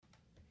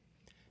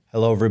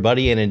Hello,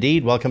 everybody, and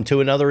indeed, welcome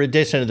to another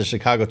edition of the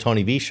Chicago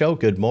Tony V Show.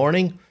 Good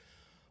morning.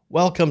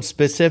 Welcome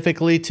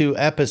specifically to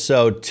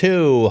episode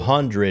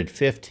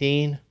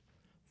 215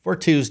 for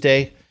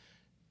Tuesday,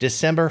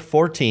 December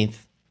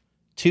 14th,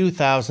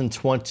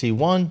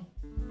 2021.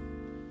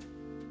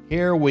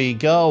 Here we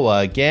go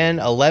again.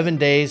 11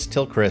 days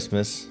till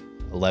Christmas.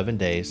 11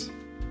 days.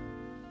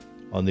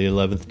 On the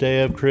 11th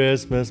day of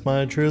Christmas,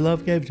 my true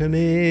love gave to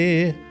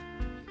me.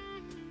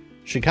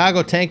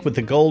 Chicago Tank with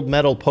the gold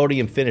medal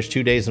podium finish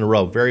 2 days in a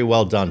row. Very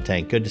well done,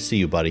 Tank. Good to see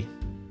you, buddy.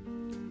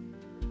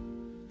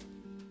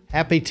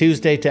 Happy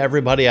Tuesday to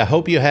everybody. I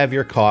hope you have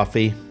your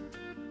coffee.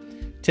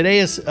 Today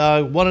is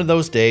one of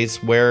those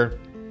days where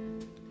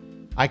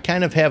I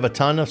kind of have a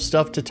ton of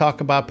stuff to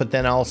talk about, but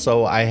then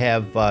also I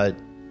have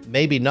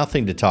maybe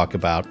nothing to talk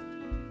about.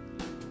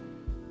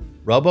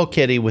 Robo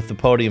Kitty with the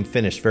podium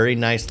finish. Very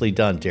nicely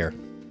done, dear.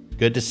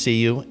 Good to see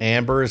you.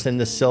 Amber is in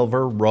the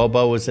silver.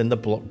 Robo is in the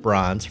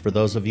bronze. For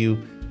those of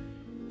you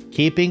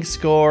keeping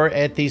score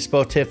at the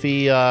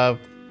Spotify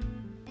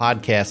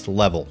podcast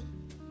level.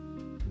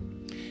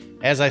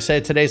 As I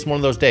said, today's one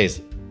of those days.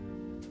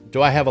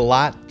 Do I have a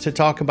lot to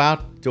talk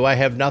about? Do I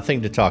have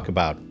nothing to talk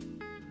about?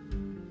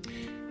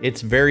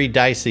 It's very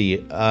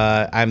dicey.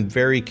 I'm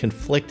very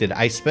conflicted.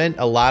 I spent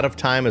a lot of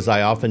time, as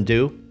I often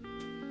do,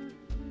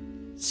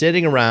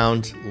 sitting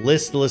around,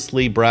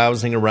 listlessly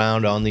browsing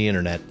around on the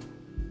internet.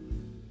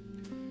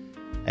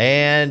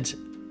 And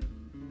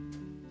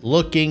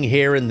looking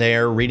here and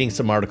there, reading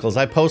some articles.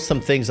 I post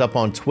some things up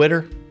on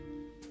Twitter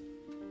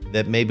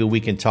that maybe we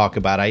can talk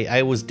about.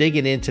 I was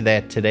digging into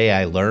that Today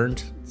I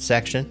Learned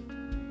section.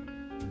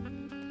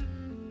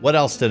 What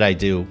else did I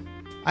do?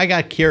 I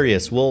got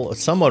curious. Will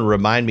someone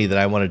remind me that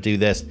I want to do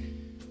this?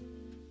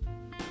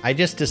 I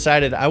just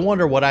decided, I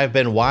wonder what I've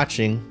been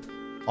watching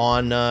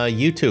on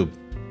YouTube.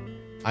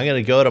 I'm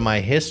going to go to my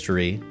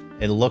history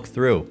and look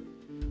through.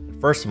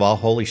 First of all,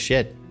 holy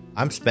shit.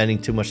 I'm spending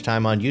too much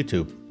time on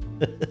YouTube.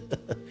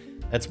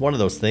 That's one of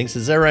those things.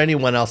 Is there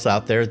anyone else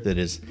out there that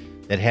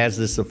has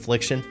this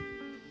affliction?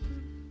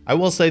 I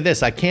will say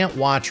this. I can't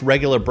watch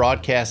regular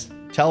broadcast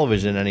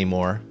television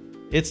anymore.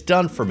 It's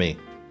done for me.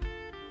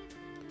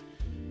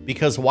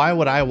 Because why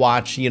would I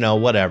watch,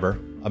 whatever,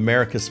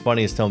 America's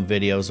Funniest Home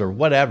Videos or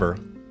whatever?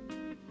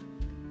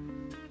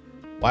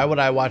 Why would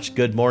I watch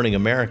Good Morning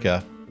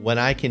America when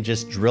I can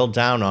just drill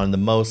down on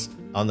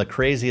the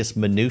craziest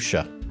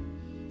minutia?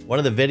 One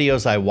of the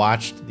videos I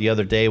watched the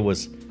other day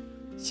was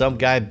some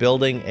guy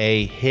building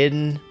a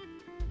hidden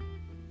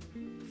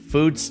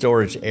food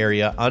storage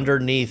area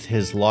underneath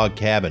his log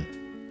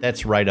cabin.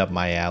 That's right up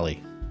my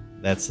alley.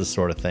 That's the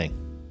sort of thing.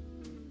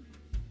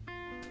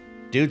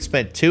 Dude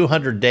spent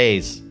 200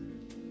 days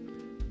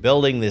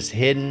building this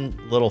hidden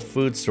little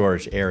food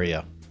storage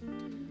area.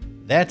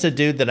 That's a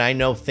dude that I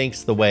know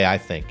thinks the way I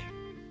think,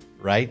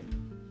 right?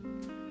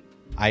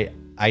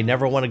 I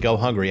never want to go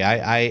hungry.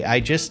 I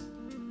just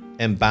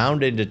am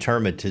bound and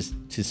determined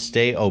to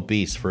stay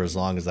obese for as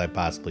long as I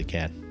possibly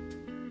can.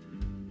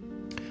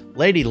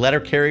 Lady letter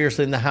carrier's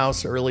in the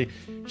house early.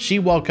 She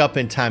woke up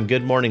in time.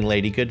 Good morning,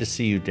 lady. Good to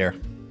see you, dear.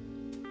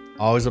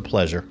 Always a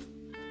pleasure.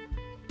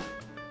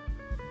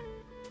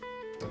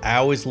 I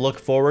always look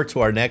forward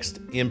to our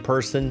next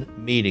in-person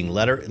meeting.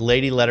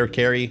 Lady letter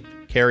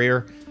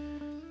carrier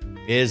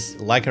is,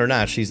 like it or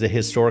not, she's the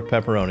historic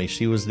pepperoni.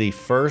 She was the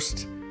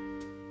first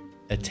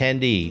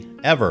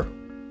attendee ever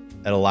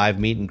at a live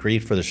meet and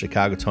greet for the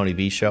Chicago Tony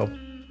V Show.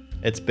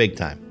 It's big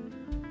time.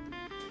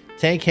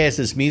 Tank has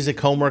his music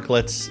homework.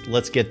 Let's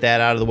get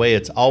that out of the way.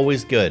 It's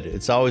always good.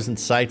 It's always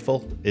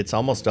insightful. It's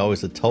almost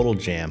always a total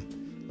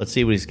jam. Let's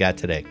see what he's got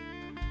today.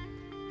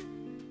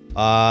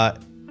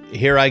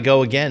 Here I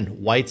go again.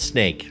 White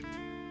Snake.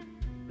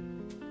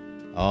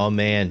 Oh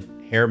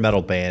man, hair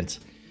metal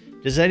bands.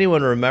 Does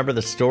anyone remember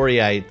the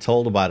story I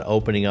told about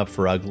opening up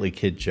for Ugly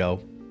Kid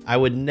Joe? I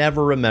would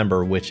never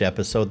remember which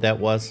episode that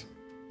was.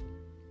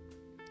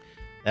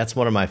 That's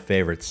one of my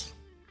favorites.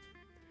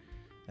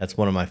 That's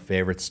one of my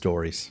favorite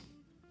stories.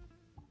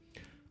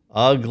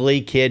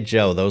 Ugly Kid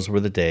Joe. Those were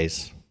the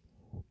days.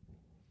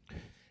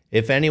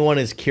 If anyone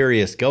is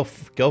curious, go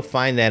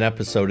find that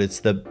episode.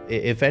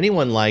 If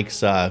anyone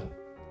likes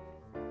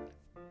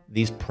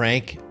these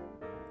prank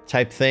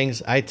type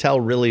things, I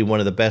tell really one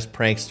of the best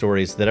prank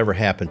stories that ever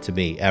happened to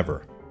me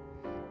ever.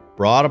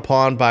 Brought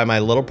upon by my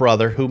little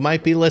brother, who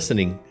might be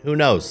listening. Who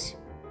knows?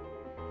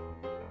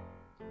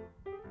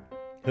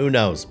 Who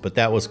knows? But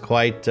that was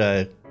quite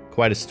a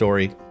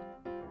story.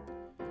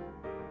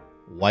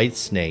 White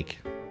Snake.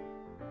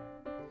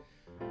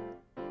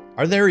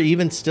 Are there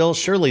even still?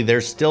 Surely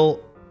there's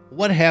still.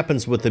 What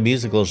happens with the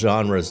musical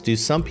genres? Do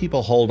some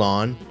people hold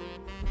on?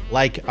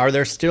 Like, are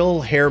there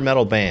still hair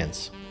metal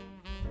bands?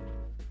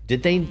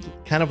 Did they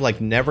kind of like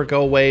never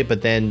go away?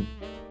 But then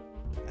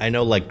I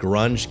know like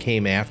grunge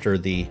came after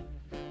the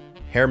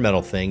hair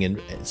metal thing.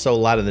 And so a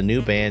lot of the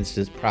new bands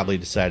just probably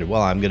decided,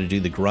 well, I'm going to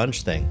do the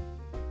grunge thing.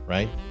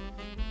 Right?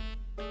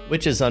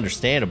 Which is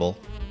understandable.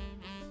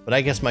 But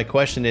I guess my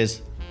question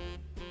is,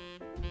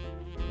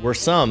 were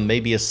some,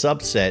 maybe a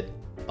subset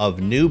of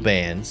new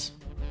bands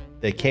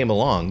that came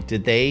along,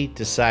 did they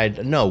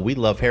decide, no, we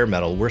love hair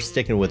metal, we're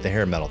sticking with the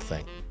hair metal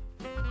thing?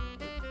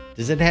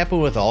 Does it happen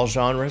with all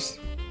genres?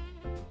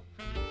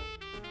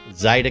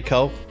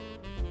 Zydeco?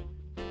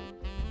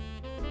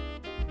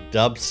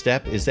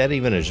 Dubstep? Is that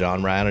even a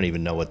genre? I don't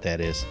even know what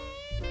that is.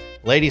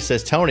 Lady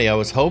says, Tony, I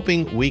was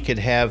hoping we could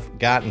have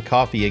gotten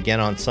coffee again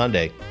on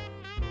Sunday.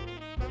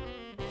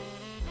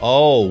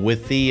 Oh,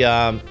 with the,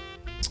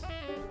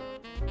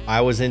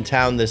 I was in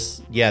town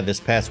this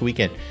past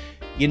weekend.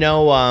 You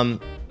know,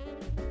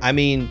 I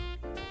mean,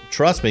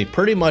 trust me,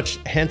 pretty much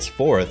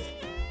henceforth,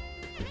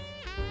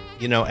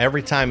 you know,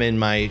 every time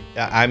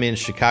I'm in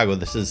Chicago,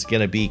 this is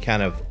going to be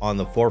kind of on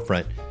the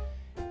forefront.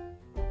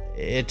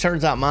 It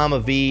turns out Mama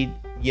V,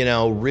 you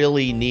know,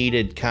 really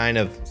needed kind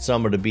of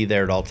someone to be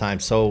there at all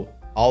times. So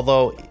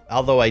although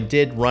I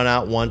did run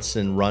out once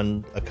and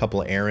run a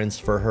couple of errands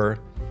for her,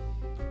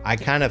 I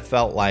kind of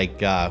felt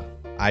like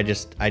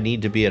I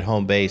need to be at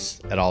home base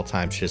at all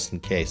times just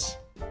in case.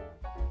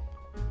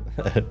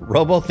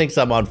 Robo thinks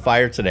I'm on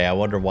fire today. I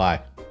wonder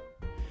why.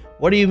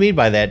 What do you mean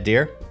by that,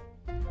 dear?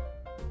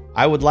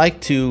 I would like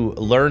to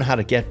learn how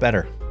to get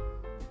better.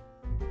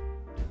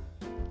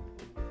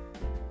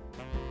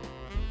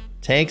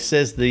 Tank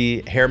says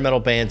the hair metal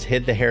bands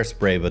hid the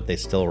hairspray, but they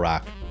still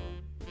rock.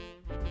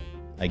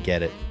 I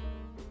get it.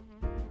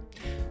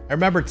 I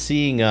remembered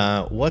seeing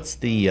what's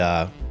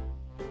the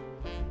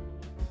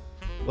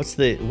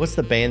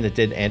band that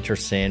did Enter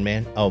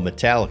Sandman? Oh,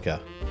 Metallica.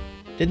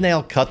 Didn't they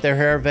all cut their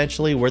hair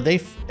eventually? Were they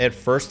at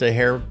first a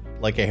hair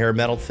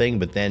metal thing,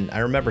 but then I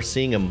remember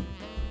seeing them.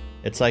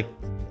 It's like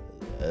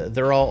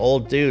they're all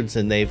old dudes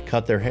and they've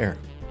cut their hair.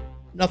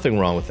 Nothing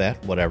wrong with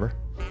that. Whatever.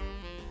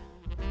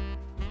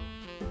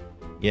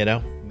 You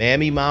know,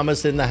 Mammy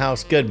Mama's in the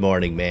house. Good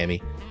morning,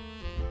 Mammy.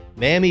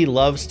 Mammy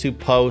loves to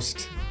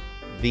post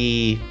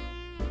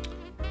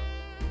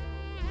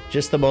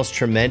just the most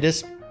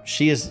tremendous.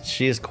 She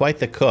is quite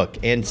the cook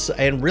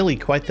and really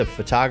quite the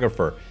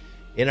photographer.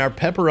 In our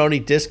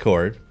pepperoni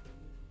Discord,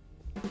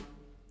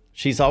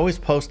 she's always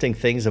posting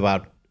things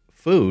about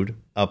food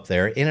up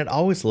there, and it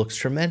always looks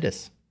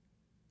tremendous.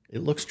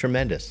 It looks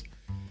tremendous.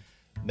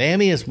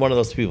 Mammy is one of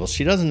those people.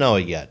 She doesn't know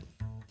it yet,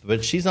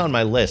 but she's on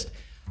my list.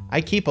 I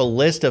keep a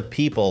list of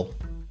people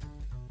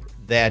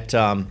that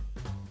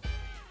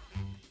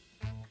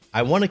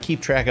I want to keep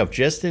track of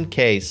just in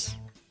case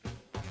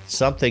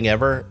something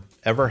ever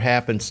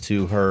happens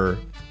to her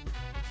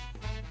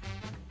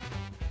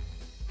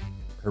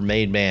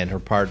main man, her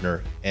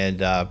partner,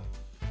 and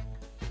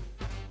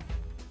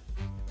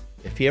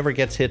if he ever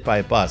gets hit by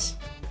a bus,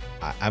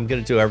 I'm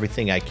going to do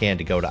everything I can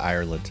to go to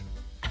Ireland.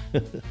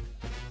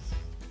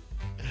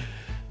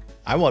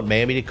 I want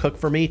Mammy to cook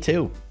for me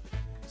too.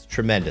 It's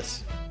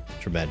tremendous.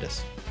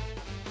 Tremendous.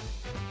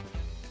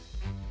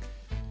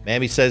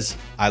 Mammy says,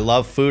 I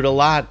love food a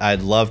lot.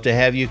 I'd love to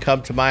have you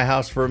come to my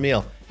house for a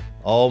meal.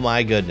 Oh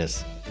my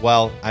goodness.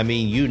 Well, I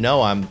mean, you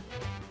know,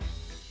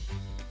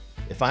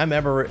 if I'm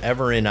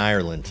ever in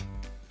Ireland,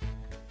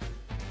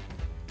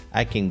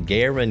 I can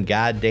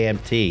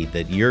guarantee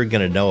that you're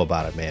going to know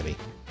about it, Mammy.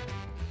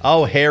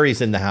 Oh,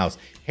 Harry's in the house.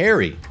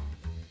 Harry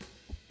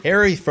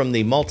from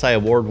the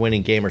multi-award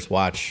winning Gamers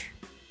Watch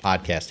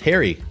podcast.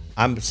 Harry,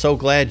 I'm so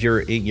glad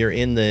you're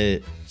in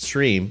the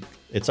stream.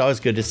 It's always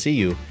good to see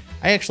you.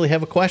 I actually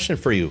have a question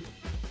for you.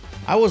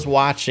 I was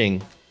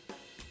watching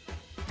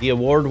the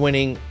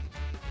award-winning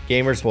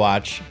Gamers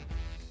Watch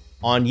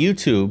on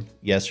YouTube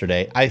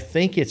yesterday. I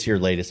think it's your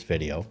latest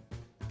video.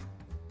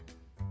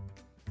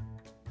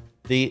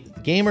 The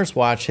Gamers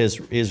Watch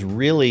is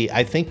really,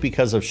 I think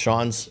because of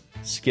Sean's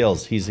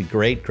skills, he's a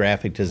great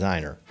graphic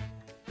designer.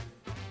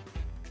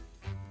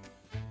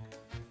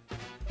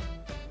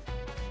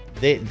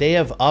 They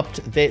have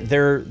upped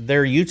their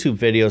YouTube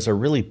videos are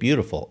really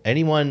beautiful.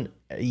 Anyone,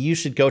 you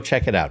should go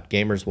check it out.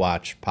 Gamers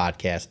Watch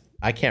podcast.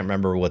 I can't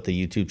remember what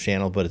the YouTube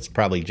channel, but it's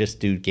probably just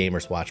do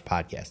Gamers Watch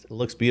podcast. It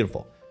looks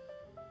beautiful.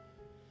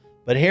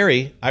 But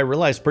Harry, I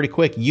realized pretty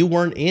quick you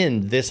weren't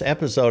in this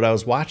episode I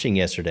was watching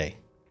yesterday.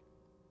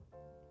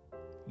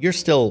 You're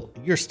still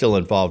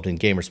involved in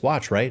Gamers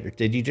Watch, right? Or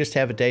did you just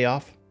have a day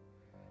off?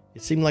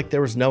 It seemed like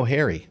there was no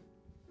Harry.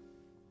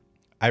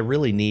 I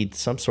really need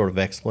some sort of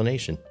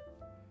explanation.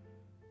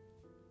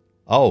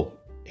 Oh,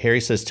 Harry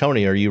says,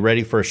 Tony, are you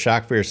ready for a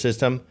shock for your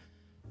system?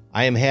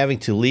 I am having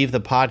to leave the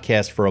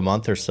podcast for a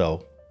month or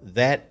so.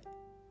 That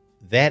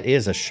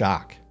is a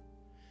shock.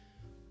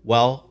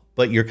 Well,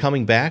 but you're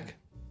coming back?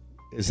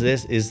 Is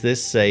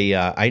this a,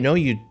 I know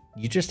you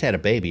just had a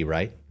baby,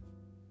 right?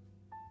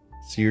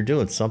 So you're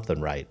doing something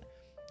right.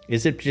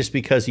 Is it just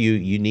because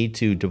you need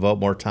to devote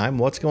more time?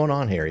 What's going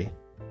on, Harry?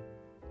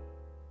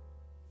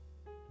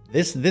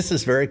 This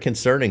is very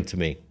concerning to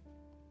me.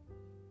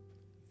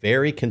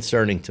 Very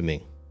concerning to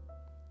me.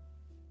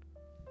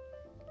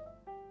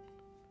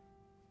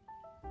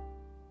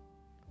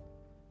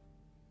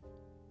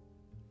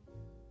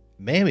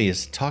 Mammy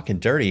is talking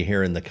dirty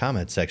here in the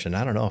comment section.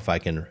 I don't know if I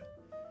can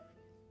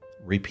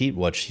repeat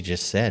what she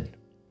just said.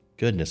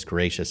 Goodness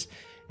gracious.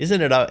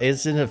 Isn't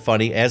it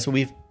funny as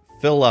we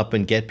fill up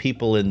and get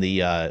people in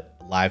the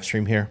live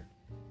stream here?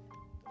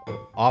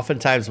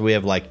 Oftentimes we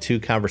have like two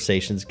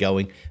conversations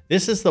going.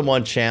 This is the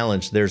one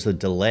challenge. There's a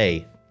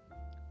delay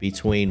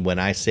between when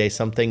I say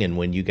something and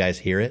when you guys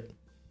hear it.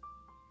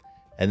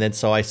 And then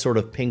so I sort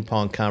of ping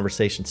pong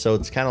conversation. So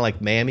it's kind of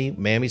like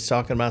Mammy's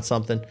talking about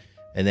something.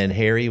 And then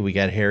we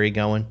got Harry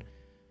going.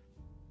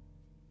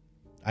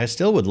 I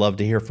still would love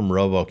to hear from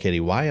Robo Kitty.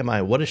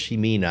 What does she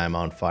mean I'm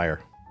on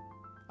fire?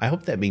 I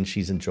hope that means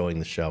she's enjoying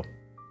the show.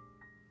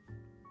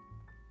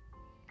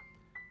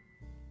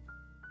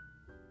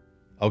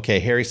 Okay,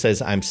 Harry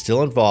says, I'm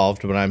still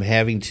involved, but I'm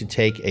having to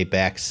take a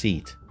back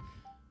seat.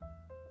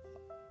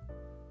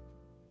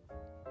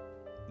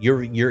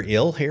 You're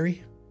ill,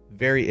 Harry?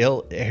 Very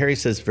ill. Harry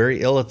says,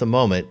 very ill at the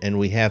moment, and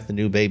we have the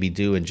new baby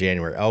due in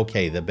January.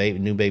 Okay, the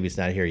new baby's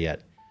not here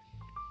yet.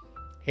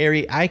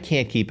 Harry, I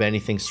can't keep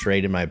anything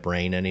straight in my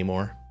brain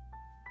anymore.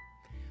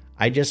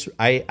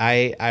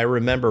 I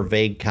remember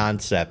vague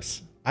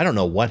concepts. I don't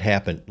know what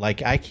happened.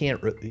 Like, I can't,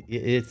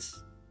 it's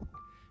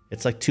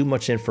like too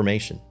much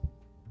information.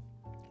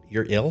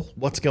 You're ill?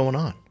 What's going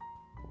on?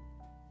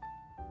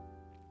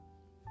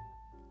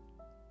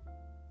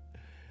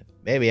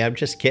 Maybe I'm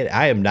just kidding.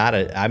 I'm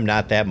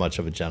not that much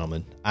of a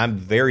gentleman. I'm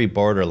very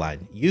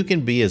borderline. You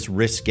can be as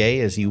risque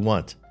as you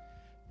want,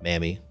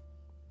 Mammy,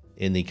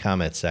 in the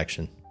comment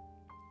section.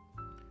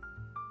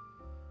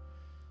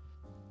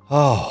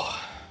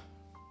 Oh,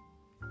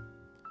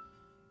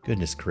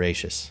 goodness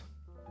gracious.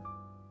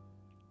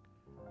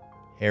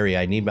 Harry,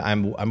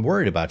 I'm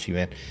worried about you,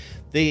 man.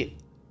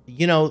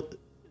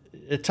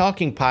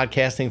 Talking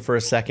podcasting for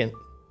a second.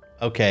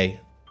 Okay.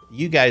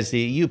 You guys,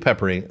 you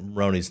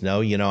pepperonis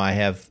know,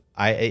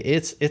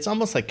 it's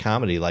almost like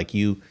comedy. Like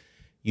you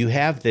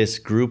have this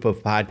group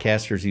of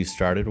podcasters you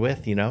started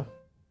with,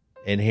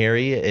 and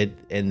Harry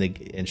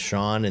and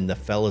Sean and the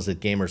fellas at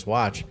Gamers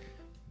Watch.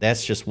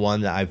 That's just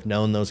one that I've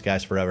known those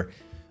guys forever.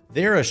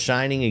 They're a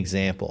shining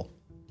example.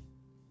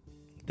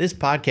 This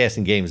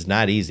podcasting game is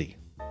not easy.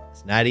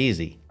 It's not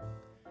easy.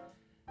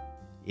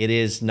 It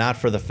is not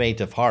for the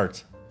faint of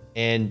heart.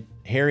 And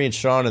Harry and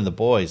Sean and the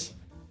boys,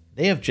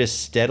 they have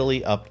just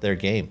steadily upped their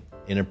game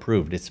and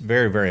improved. It's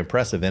very, very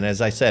impressive. And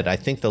as I said, I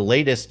think the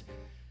latest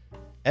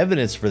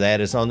evidence for that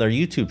is on their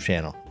YouTube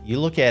channel. You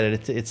look at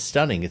it, it's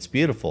stunning. It's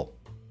beautiful.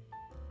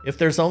 If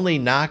there's only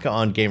knock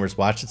on Gamers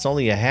Watch, it's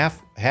only a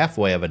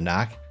halfway of a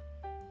knock.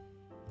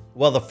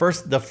 Well, the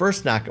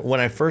first knock, when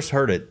I first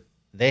heard it,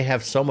 they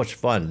have so much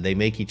fun. They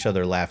make each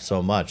other laugh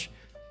so much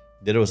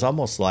that it was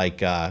almost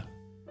like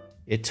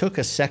it took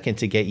a second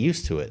to get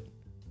used to it.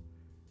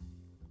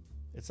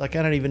 It's like,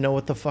 I don't even know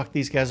what the fuck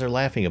these guys are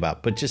laughing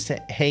about. But just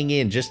hang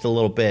in just a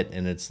little bit,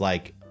 and it's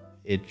like,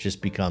 it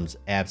just becomes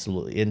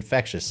absolutely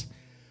infectious.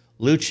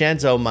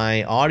 Lucenzo,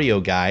 my audio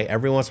guy,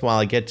 every once in a while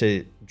I get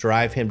to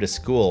drive him to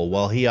school.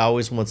 Well, he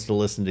always wants to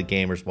listen to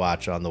Gamers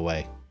Watch on the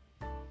way.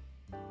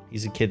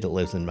 He's a kid that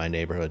lives in my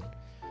neighborhood.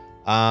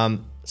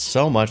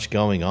 So much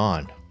going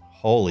on.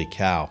 Holy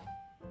cow.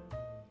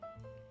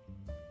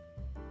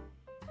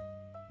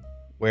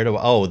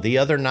 The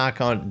other knock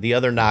on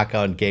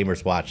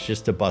Gamers Watch,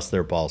 just to bust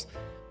their balls.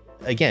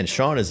 Again,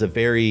 Sean is a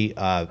very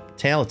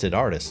talented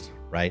artist,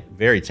 right?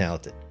 Very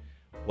talented.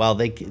 Well,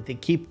 they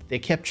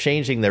kept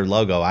changing their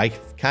logo. I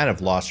kind of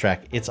lost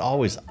track. It's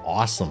always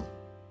awesome.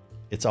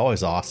 It's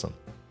always awesome.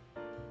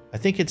 I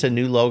think it's a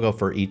new logo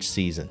for each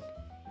season.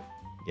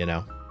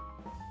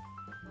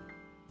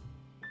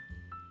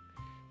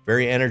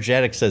 Very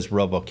energetic, says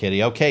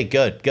RoboKitty. Okay,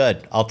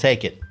 good. I'll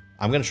take it.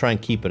 I'm going to try and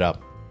keep it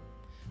up.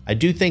 I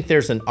do think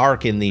there's an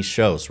arc in these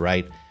shows,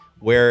 right?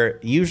 Where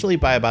usually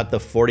by about the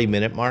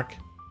 40-minute mark,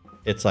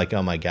 it's like,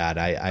 oh my God,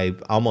 I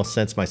almost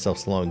sense myself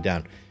slowing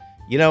down.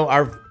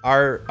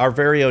 Our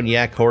very own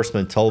Yak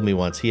Horseman told me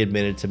once, he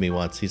admitted to me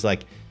once, he's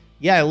like,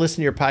 yeah, I listen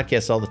to your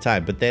podcast all the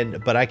time,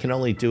 but I can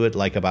only do it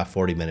like about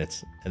 40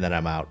 minutes and then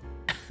I'm out.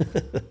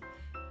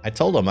 I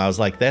told him, I was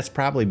like, that's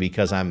probably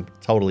because I'm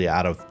totally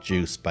out of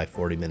juice by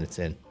 40 minutes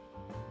in.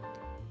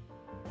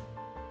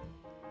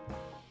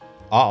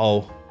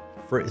 Uh-oh.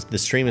 The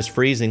stream is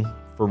freezing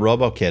for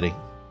RoboKitty.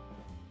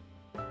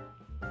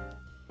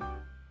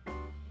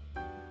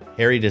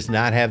 Harry does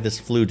not have this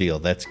flu deal.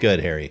 That's good,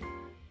 Harry.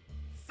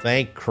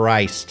 Thank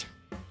Christ.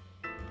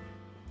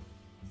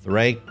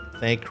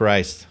 Thank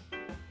Christ.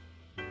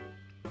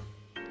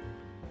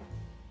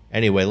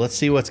 Anyway, let's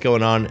see what's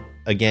going on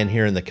again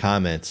here in the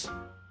comments.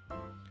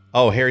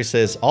 Oh, Harry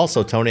says,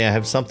 also, Tony, I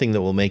have something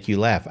that will make you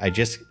laugh. I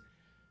just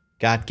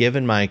got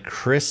given my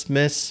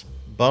Christmas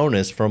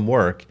bonus from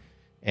work,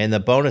 and the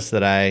bonus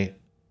that I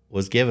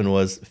was given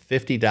was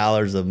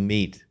 $50 of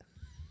meat.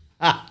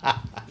 All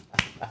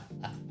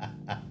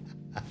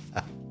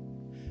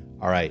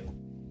right.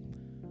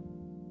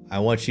 I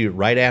want you,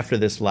 right after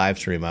this live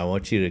stream, I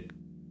want you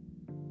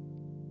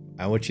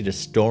to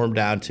storm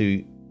down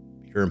to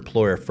your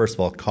employer. First of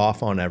all,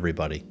 cough on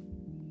everybody.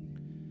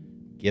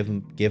 Give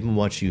them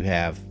what you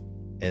have.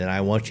 And then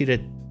I want you to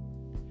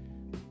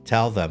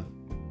tell them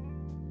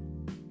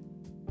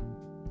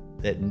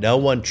that no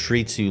one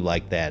treats you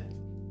like that.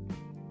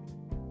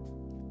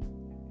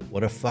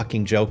 What a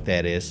fucking joke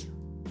that is.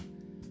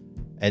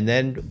 And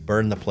then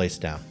burn the place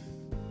down.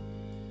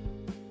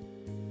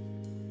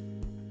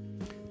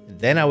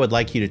 Then I would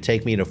like you to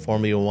take me to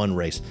Formula One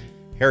race.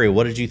 Harry,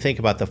 what did you think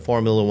about the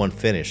Formula One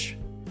finish?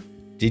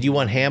 Did you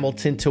want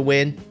Hamilton to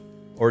win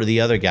or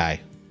the other guy?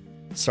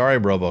 Sorry,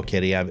 Robo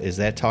Kitty. Is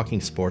that talking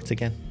sports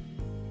again?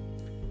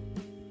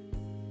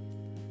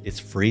 It's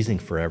freezing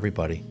for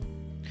everybody.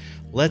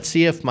 Let's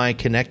see if my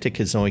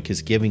Connecticut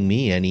is giving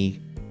me any.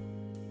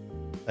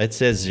 It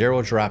says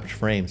 0 dropped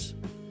frames.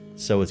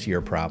 So it's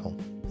your problem.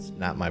 It's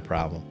not my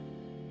problem.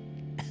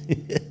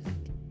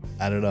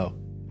 I don't know.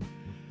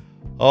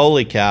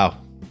 Holy cow.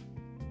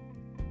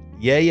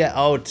 Yeah.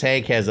 Oh,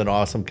 Tank has an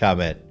awesome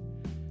comment.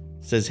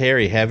 Says,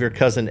 Harry, have your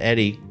cousin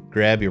Eddie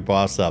grab your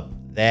boss up.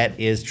 That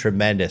is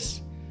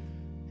tremendous.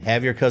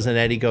 Have your cousin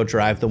Eddie go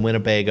drive the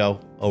Winnebago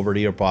over to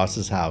your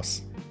boss's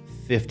house.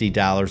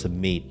 $50 of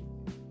meat.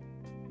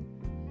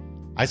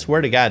 I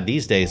swear to God,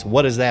 these days,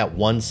 what is that?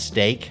 One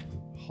steak?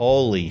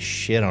 Holy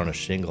shit on a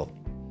shingle.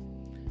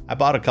 I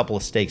bought a couple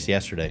of steaks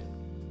yesterday.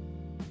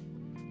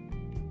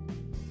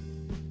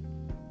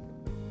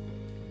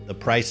 The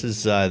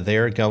prices,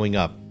 they're going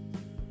up.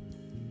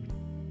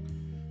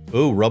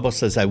 Ooh, Robo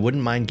says, I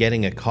wouldn't mind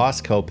getting a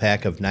Costco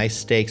pack of nice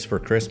steaks for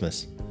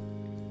Christmas.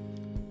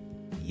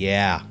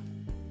 Yeah.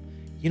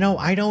 You know,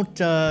 I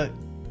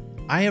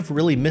have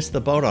really missed the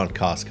boat on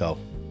Costco.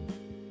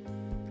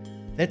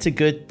 That's a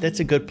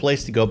good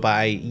place to go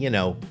buy, you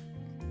know,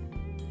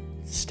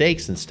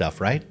 steaks and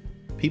stuff, right?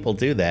 People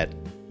do that.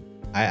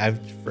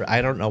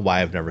 I don't know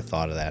why I've never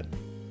thought of that.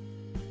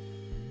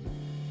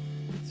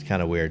 It's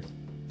kind of weird.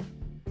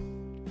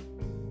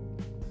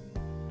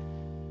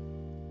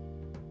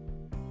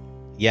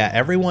 Yeah,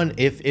 everyone,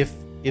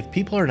 if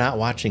people are not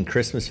watching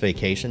Christmas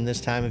Vacation this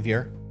time of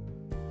year,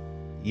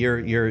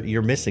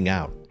 you're missing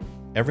out.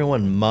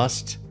 Everyone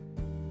must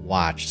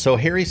watch. So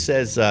Harry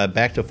says,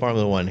 back to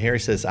Formula One, Harry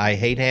says, I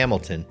hate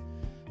Hamilton,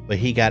 but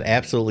he got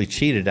absolutely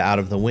cheated out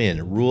of the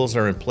win. Rules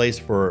are in place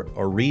for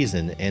a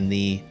reason, and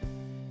the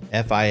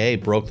FIA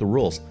broke the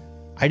rules.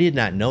 I did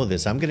not know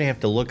this. I'm going to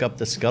have to look up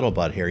the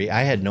scuttlebutt, Harry.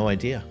 I had no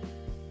idea.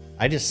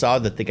 I just saw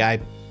that the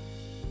guy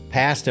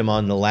passed him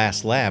on the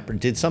last lap.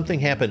 Did something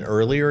happen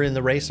earlier in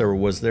the race, or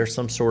was there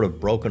some sort of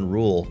broken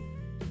rule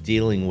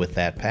dealing with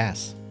that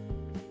pass?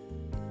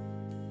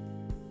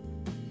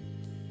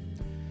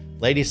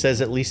 Lady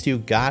says, at least you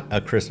got a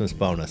Christmas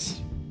bonus.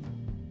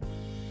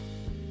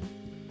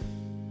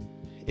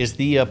 Is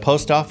the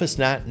post office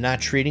not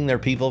treating their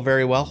people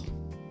very well?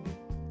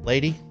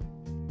 Lady?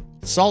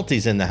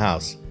 Salty's in the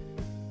house.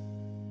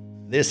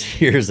 This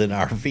here's an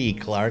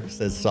RV, Clark,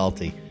 says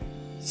Salty.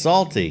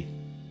 Salty,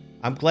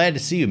 I'm glad to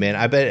see you, man.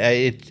 I bet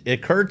it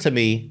occurred to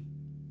me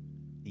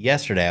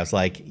yesterday. I was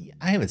like,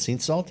 I haven't seen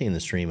Salty in the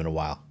stream in a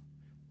while.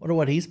 Wonder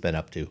what he's been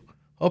up to.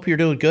 Hope you're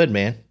doing good,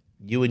 man.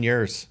 You and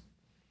yours.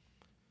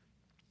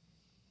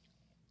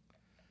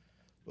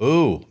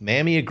 Ooh,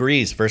 Mammy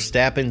agrees.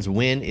 Verstappen's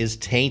win is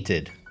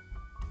tainted.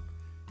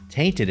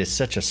 Tainted is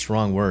such a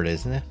strong word,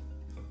 isn't it?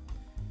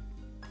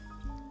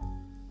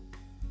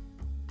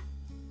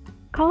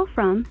 Call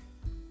from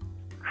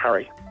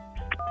Harry.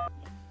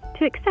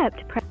 To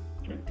accept, press.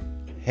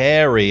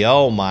 Harry,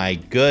 oh my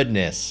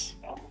goodness.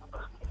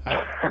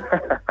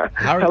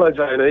 Hello,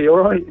 Jonah. You all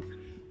right?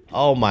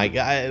 Oh my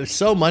God,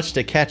 so much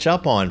to catch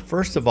up on.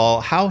 First of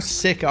all, how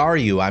sick are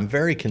you? I'm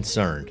very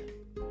concerned.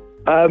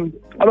 I'm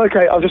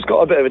okay. I've just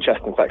got a bit of a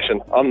chest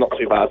infection. I'm not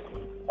too bad.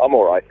 I'm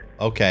all right.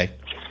 Okay.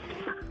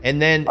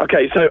 And then...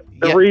 Okay, so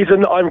the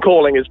reason I'm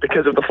calling is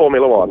because of the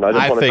Formula One. I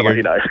just wanted to let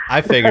you know.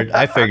 I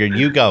figured.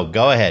 You go.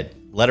 Go ahead.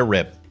 Let it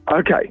rip.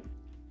 Okay.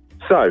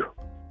 So,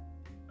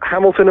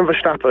 Hamilton and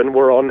Verstappen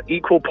were on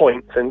equal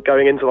points and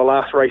going into the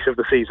last race of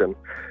the season.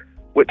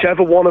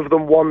 Whichever one of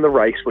them won the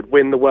race would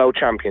win the World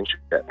Championship.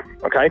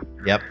 Okay?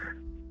 Yep.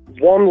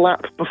 One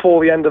lap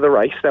before the end of the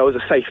race, there was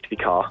a safety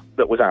car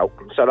that was out.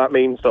 So that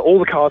means that all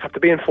the cars have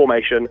to be in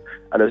formation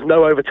and there's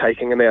no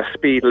overtaking and they are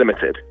speed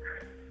limited.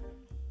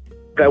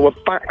 There were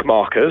back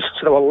markers, so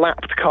there were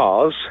lapped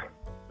cars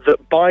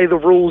that by the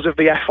rules of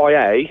the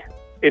FIA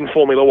in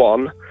Formula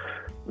One,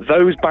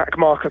 those back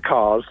marker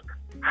cars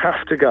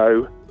have to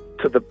go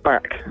to the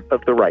back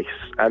of the race.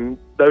 And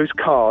those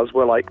cars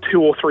were like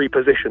 2 or 3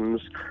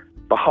 positions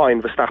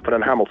behind Verstappen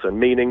and Hamilton,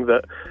 meaning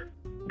that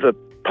the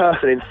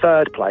person in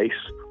third place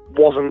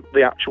wasn't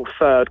the actual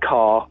third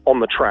car on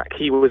the track.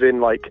 He was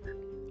in like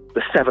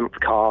the 7th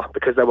car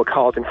because there were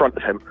cars in front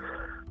of him.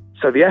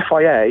 So the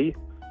FIA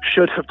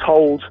should have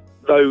told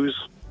those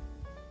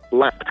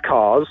lapped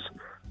cars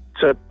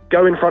to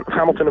go in front of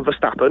Hamilton and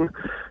Verstappen,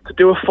 to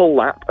do a full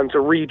lap and to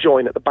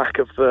rejoin at the back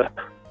of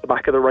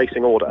the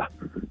racing order.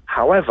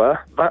 However,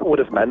 that would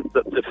have meant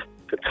that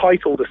the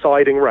title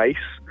deciding race,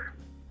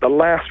 the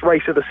last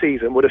race of the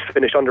season, would have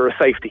finished under a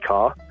safety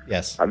car.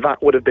 Yes. And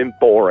that would have been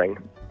boring.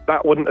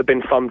 That wouldn't have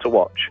been fun to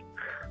watch.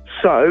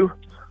 So,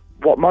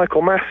 what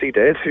Michael Massey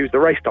did, who's the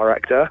race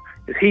director,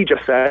 is he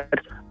just said,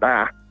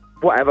 nah,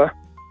 whatever,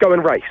 go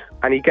and race.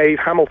 And he gave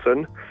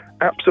Hamilton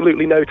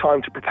absolutely no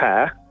time to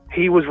prepare.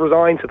 He was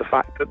resigned to the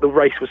fact that the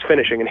race was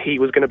finishing and he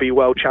was going to be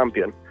world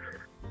champion.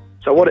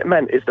 So what it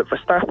meant is that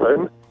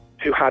Verstappen,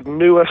 who had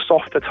newer,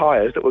 softer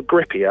tyres that were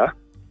grippier,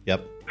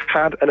 yep,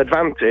 had an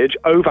advantage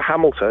over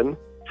Hamilton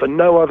for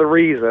no other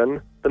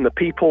reason than the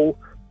people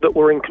that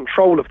were in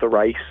control of the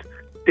race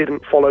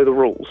didn't follow the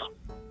rules.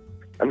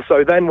 And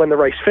so then when the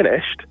race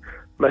finished,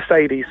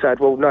 Mercedes said,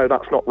 well, no,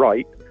 that's not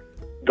right.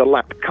 The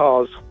lap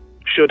cars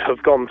should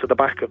have gone to the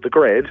back of the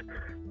grid.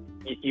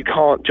 You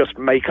can't just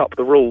make up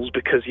the rules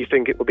because you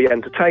think it will be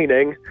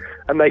entertaining.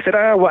 And they said,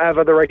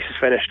 whatever, the race is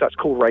finished. That's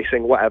cool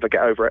racing, whatever,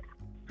 get over it.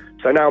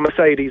 So now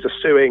Mercedes are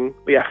suing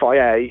the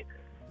FIA,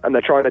 and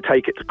they're trying to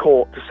take it to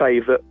court to say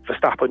that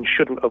Verstappen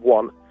shouldn't have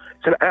won.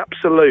 It's an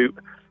absolute,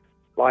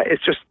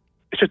 it's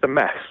just a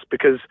mess,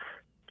 because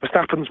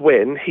Verstappen's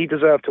win, he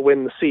deserved to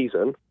win the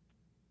season,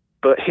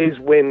 but his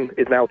win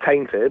is now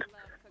tainted.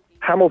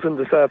 Hamilton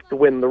deserved to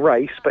win the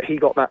race, but he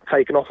got that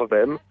taken off of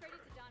him.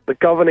 The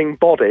governing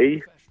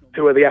body,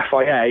 who are the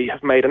FIA,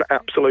 have made an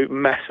absolute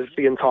mess of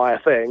the entire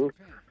thing.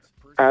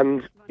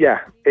 And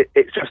yeah,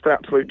 it's just an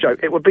absolute joke.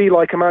 It would be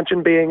like,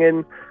 imagine being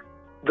in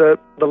the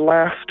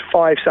last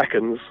 5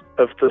 seconds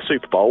of the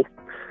Super Bowl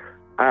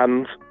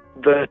and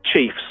the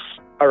Chiefs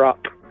are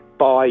up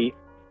by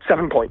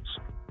 7 points.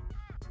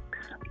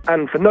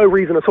 And for no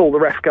reason at all, the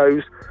ref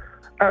goes,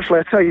 actually,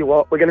 I tell you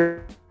what, we're going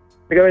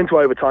to go into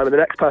overtime and the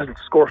next person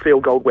to score a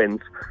field goal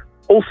wins.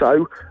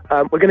 Also,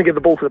 we're going to give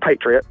the ball to the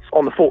Patriots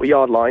on the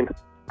 40-yard line.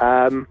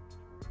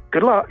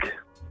 Good luck.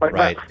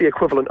 Right. That's the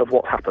equivalent of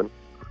what happened.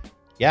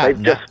 Yeah,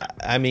 They've just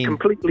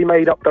completely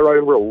made up their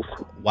own rules.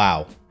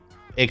 Wow.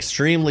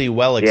 Extremely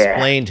well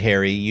explained,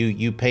 Harry.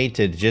 You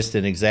painted just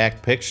an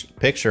exact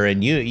picture,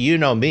 and you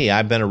know me.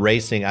 I've been an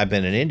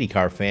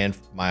IndyCar fan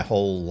my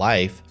whole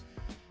life.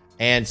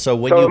 And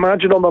so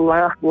imagine on the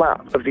last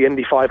lap of the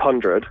Indy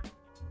 500,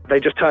 they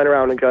just turn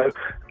around and go,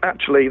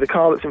 actually, the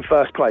car that's in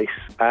first place,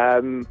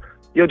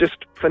 you're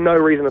just, for no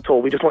reason at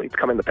all, we just want you to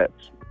come in the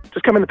pits.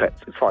 Just come in the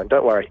pits. It's fine.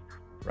 Don't worry.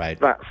 Right.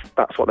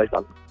 That's what they've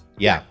done.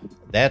 Yeah.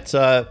 That's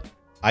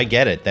I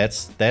get it.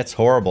 That's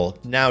horrible.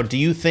 Now, do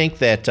you think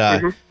that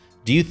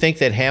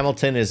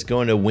Hamilton is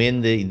going to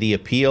win the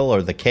appeal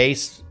or the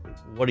case?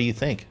 What do you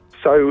think?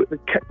 So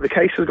the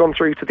case has gone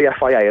through to the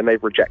FIA and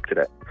they've rejected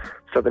it.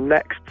 So the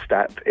next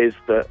step is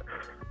that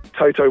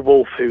Toto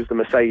Wolff, who's the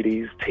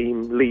Mercedes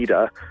team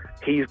leader,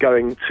 he's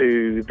going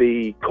to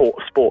the Court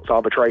of Sports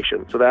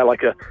Arbitration. So they're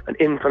like an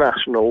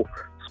international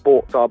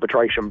sports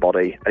arbitration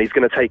body, and he's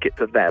going to take it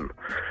to them.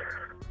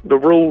 The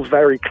rules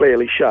very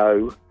clearly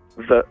show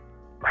that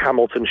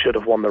Hamilton should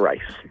have won the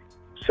race.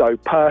 So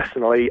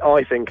personally,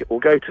 I think it will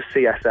go to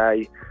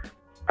CSA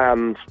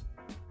and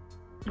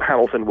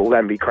Hamilton will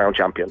then be crowned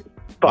champion.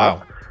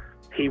 But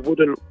he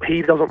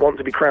doesn't want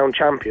to be crowned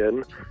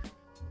champion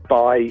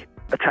by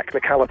a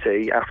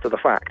technicality after the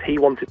fact. He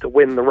wanted to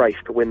win the race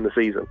to win the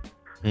season.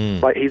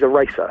 He's a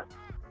racer.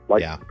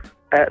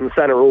 Ayrton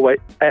Senna always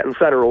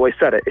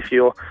said it. If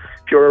you're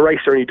a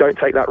racer and you don't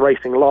take that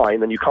racing line,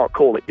 then you can't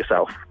call it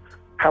yourself.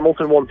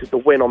 Hamilton wanted to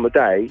win on the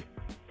day,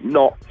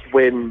 not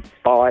win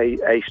by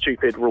a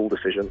stupid rule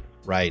decision.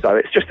 Right. So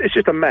it's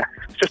just a mess.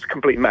 It's just a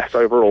complete mess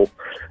overall.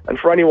 And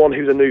for anyone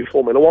who's a new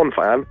Formula One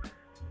fan,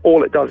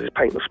 all it does is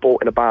paint the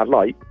sport in a bad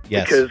light.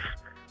 Yes. Because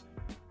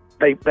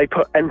they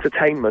put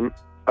entertainment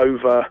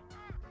over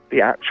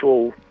the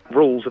actual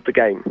rules of the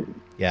game.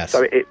 Yes.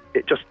 So it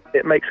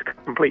makes a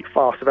complete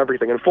farce of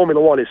everything. And Formula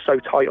One is so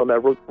tight on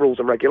their rules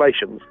and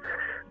regulations.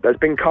 There's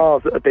been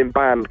cars that have been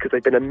banned because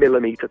they've been a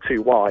millimetre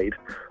too wide,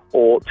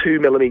 or 2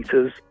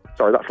 millimetres.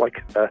 Sorry, that's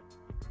like a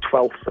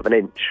 1/12 of an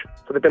inch.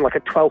 So they've been like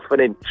a 1/12 of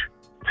an inch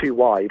too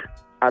wide,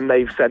 and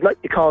they've said, no,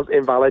 your car's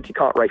invalid, you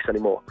can't race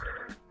anymore.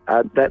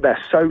 They're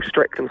so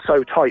strict and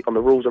so tight on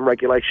the rules and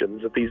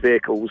regulations of these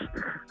vehicles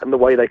and the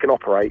way they can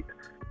operate.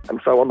 And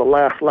so on the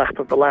last lap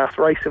of the last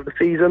race of the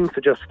season,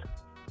 to just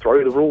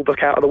throw the rule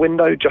book out of the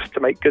window just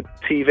to make good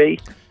TV,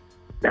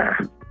 nah,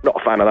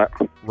 not a fan of that.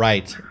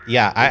 Right.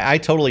 Yeah, I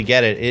totally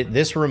get it.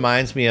 This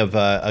reminds me of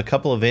a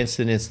couple of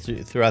incidents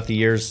throughout the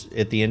years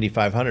at the Indy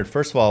 500.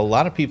 First of all, a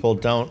lot of people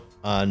don't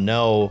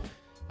know.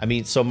 I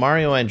mean, so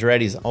Mario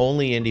Andretti's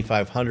only Indy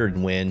 500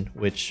 win,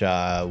 which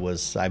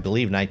was, I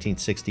believe,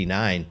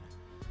 1969.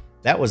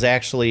 That was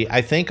actually,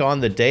 I think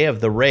on the day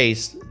of the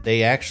race,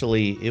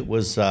 it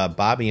was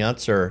Bobby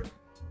Unser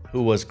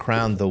who was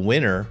crowned the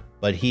winner,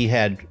 but he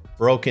had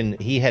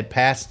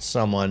passed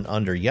someone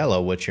under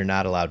yellow, which you're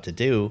not allowed to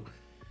do.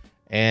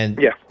 And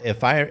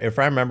if I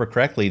remember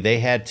correctly, they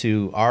had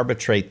to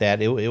arbitrate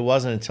that. It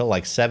wasn't until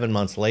like 7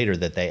 months later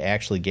that they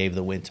actually gave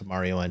the win to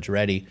Mario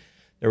Andretti.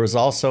 There was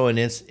also an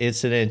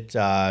incident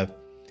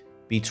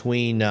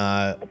between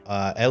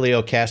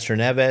Elio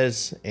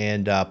Castroneves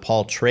and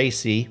Paul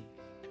Tracy,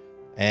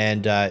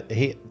 and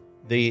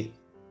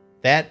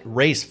that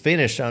race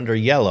finished under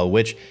yellow.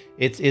 Which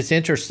it's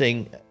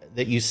interesting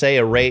that you say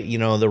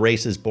the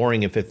race is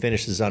boring if it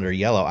finishes under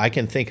yellow. I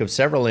can think of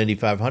several Indy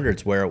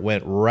 500s where it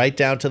went right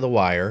down to the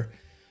wire,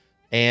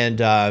 and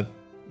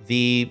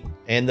the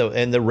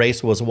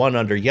race was won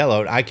under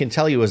yellow. I can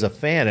tell you as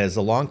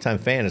a longtime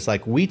fan, it's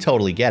like, we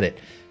totally get it.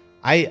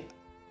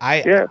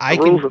 I the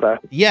rules are there.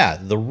 Yeah,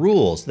 the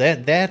rules.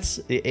 That's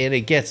and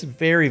it gets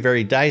very,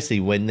 very dicey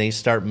when they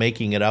start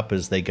making it up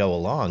as they go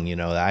along.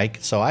 I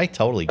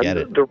totally get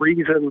it. The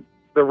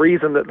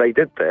reason that they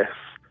did this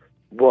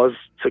was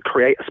to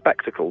create a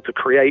spectacle, to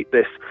create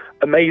this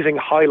amazing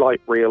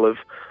highlight reel of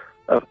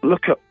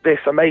look at this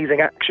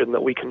amazing action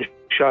that we can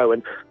show,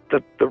 and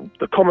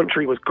the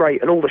commentary was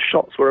great, and all the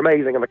shots were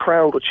amazing, and the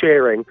crowd were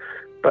cheering,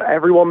 but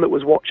everyone that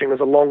was watching as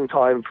a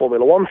long-time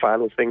Formula One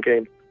fan was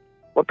thinking,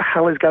 what the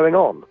hell is going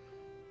on?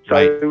 So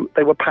Right.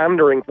 They were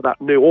pandering to that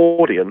new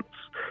audience,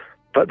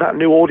 but that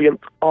new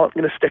audience aren't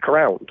going to stick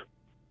around.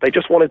 They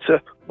just wanted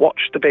to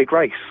watch the big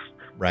race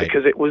Right.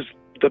 because it was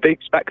the big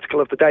spectacle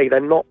of the day. They're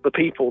not the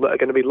people that are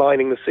going to be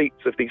lining the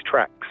seats of these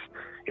tracks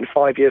in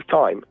 5 years'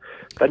 time.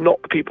 They're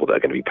not the people that are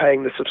going to be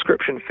paying the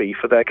subscription fee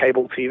for their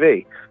cable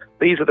TV.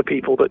 These are the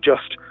people that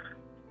just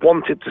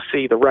wanted to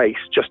see the race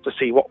just to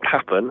see what would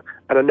happen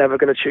and are never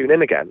going to tune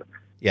in again.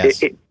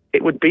 Yes.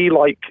 It would be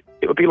like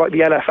the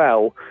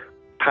NFL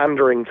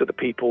pandering to the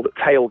people that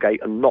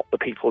tailgate and not the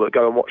people that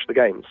go and watch the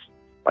games.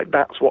 Like,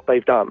 that's what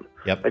they've done.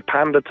 Yep. They've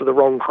pandered to the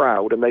wrong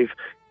crowd, and they've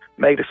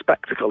made a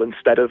spectacle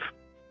instead of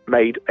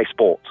made a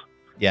sport.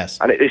 Yes.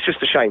 And it's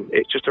just a shame.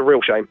 It's just a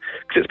real shame,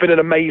 because it's been an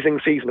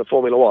amazing season of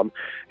Formula One.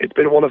 It's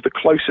been one of the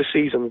closest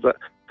seasons that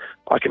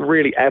I can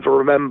really ever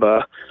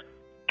remember.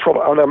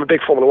 I'm a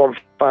big Formula One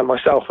fan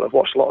myself, and I've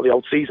watched a lot of the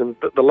old seasons,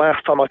 but the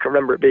last time I can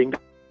remember it being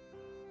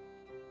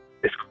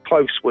this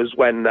close was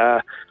when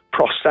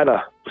Prost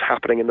Senna was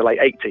happening in the late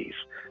 80s,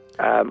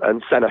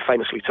 and Senna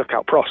famously took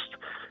out Prost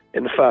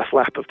in the first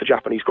lap of the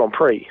Japanese Grand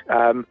Prix.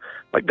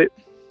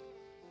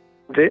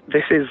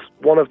 This is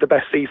one of the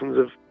best seasons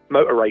of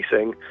motor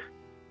racing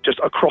just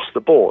across the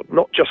board,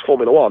 not just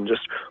Formula One,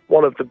 just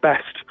one of the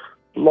best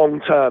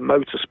long-term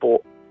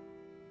motorsport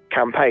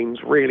campaigns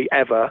really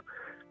ever.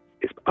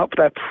 It's up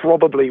there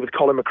probably with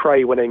Colin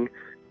McRae winning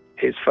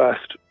his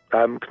first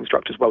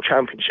Constructors' World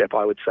Championship,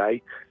 I would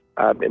say,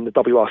 in the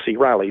WRC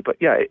Rally. But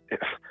yeah,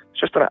 it's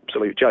just an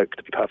absolute joke,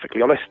 to be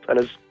perfectly honest. And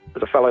as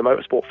a fellow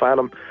motorsport fan,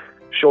 I'm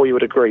sure you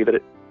would agree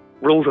that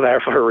rules are there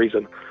for a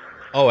reason.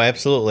 Oh,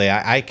 absolutely.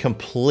 I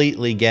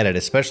completely get it,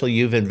 especially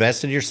you've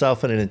invested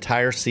yourself in an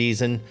entire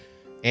season.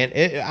 And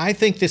I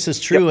think this is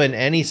true in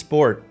any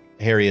sport,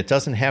 Harry. It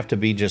doesn't have to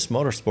be just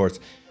motorsports.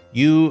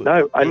 You're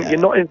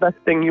not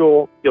investing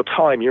your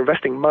time. You're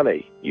investing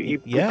money. You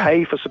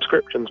pay for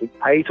subscriptions. We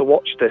pay to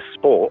watch this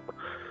sport.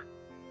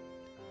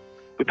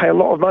 We pay a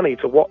lot of money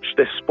to watch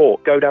this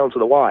sport go down to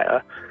the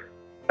wire,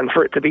 and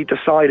for it to be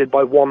decided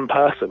by one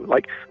person.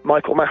 Like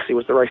Michael Massey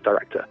was the race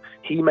director.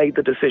 He made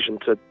the decision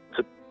to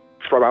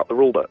throw out the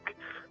rule book.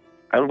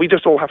 And we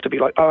just all have to be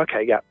like, oh,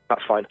 okay, yeah,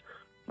 that's fine.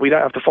 We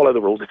don't have to follow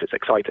the rules if it's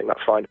exciting,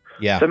 that's fine.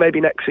 Yeah. So maybe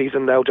next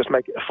season they'll just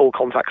make it a full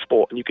contact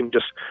sport and you can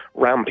just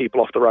ram people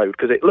off the road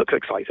because it looks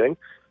exciting.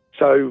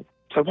 So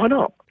why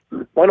not?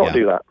 Why not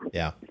do that?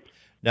 Yeah.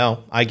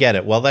 No, I get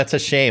it. Well, that's a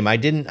shame. I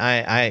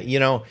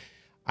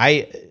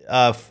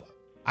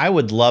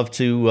would love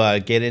to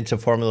get into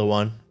Formula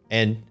One.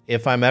 And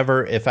if I'm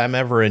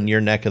ever in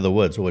your neck of the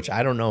woods, which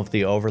I don't know if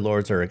the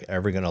overlords are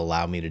ever going to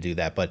allow me to do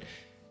that, but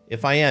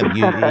if I am,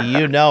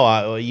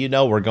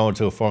 we're going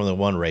to a Formula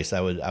One race.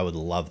 I would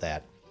love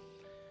that.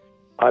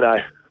 I know.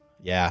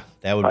 Yeah,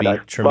 that would be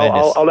tremendous.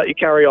 Well, I'll let you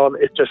carry on.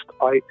 It's just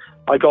I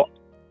got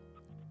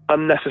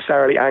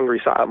unnecessarily angry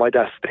sat at my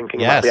desk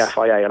thinking about the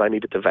FIA, and I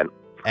needed to vent.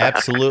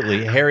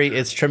 Absolutely, Harry.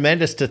 It's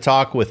tremendous to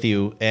talk with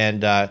you,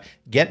 and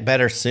get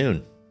better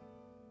soon.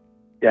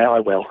 Yeah, I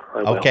will.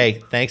 Okay,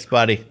 thanks,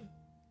 buddy.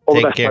 All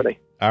Take the best, care. buddy.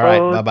 All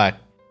right, bye-bye.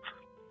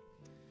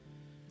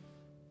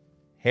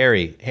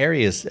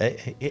 Harry is...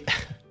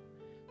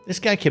 this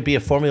guy could be a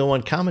Formula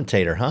One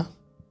commentator, huh?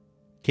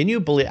 Can you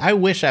believe... I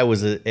wish I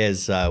was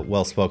as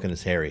well-spoken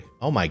as Harry.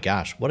 Oh my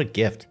gosh, what a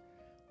gift.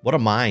 What a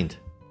mind.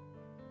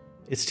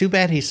 It's too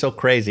bad he's so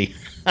crazy.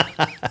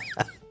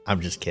 I'm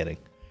just kidding.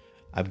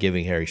 I'm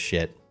giving Harry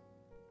shit.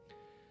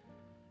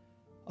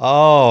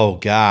 Oh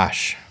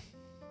gosh.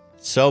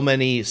 So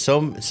many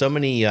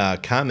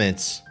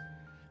comments.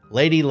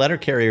 Lady Letter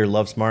Carrier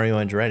loves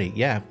Mario Andretti.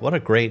 Yeah, what a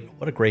great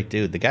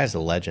dude. The guy's a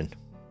legend.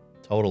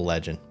 Total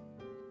legend.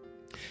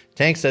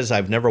 Tank says,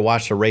 I've never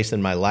watched a race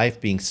in my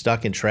life. Being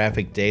stuck in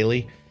traffic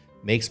daily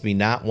makes me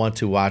not want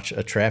to watch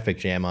a traffic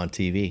jam on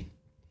TV.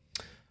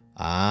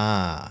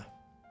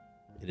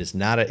 It is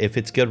not if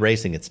it's good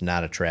racing, it's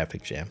not a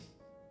traffic jam.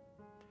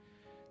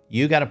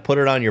 You got to put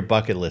it on your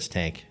bucket list,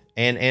 Tank.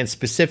 And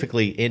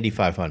specifically Indy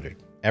 500.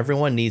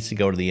 Everyone needs to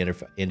go to the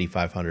Indy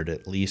 500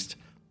 at least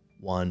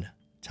one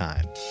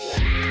time.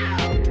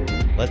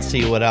 Let's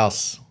see what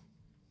else.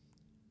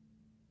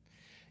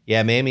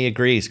 Yeah, Mamie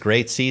agrees.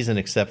 Great season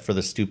except for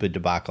the stupid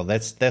debacle.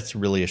 That's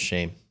really a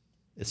shame.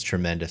 It's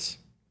tremendous.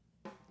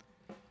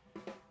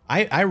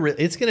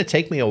 It's going to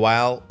take me a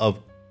while of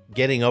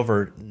getting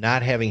over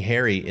not having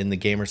Harry in the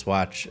Gamers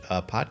Watch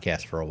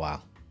podcast for a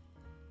while.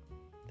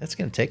 That's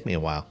going to take me a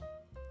while.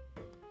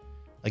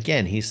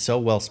 Again, he's so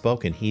well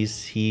spoken. He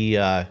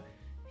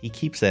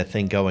keeps that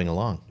thing going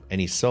along, and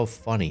he's so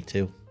funny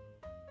too.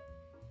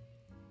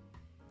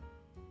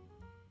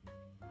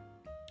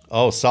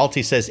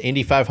 Salty says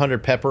Indy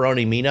 500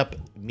 pepperoni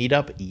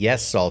meetup.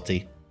 Yes,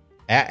 Salty.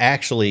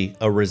 Actually,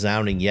 a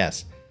resounding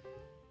yes.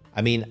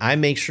 I mean, I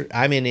make sure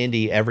I'm in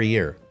Indy every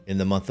year in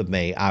the month of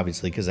May,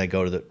 obviously, because I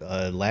go to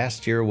the.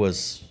 Last year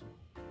was,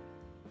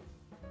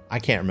 I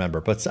can't remember,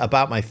 but it's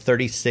about my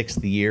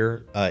 36th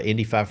year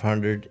Indy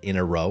 500 in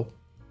a row.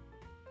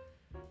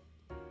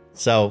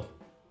 So,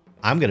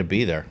 I'm gonna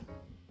be there.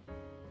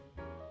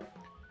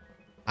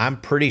 I'm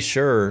pretty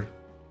sure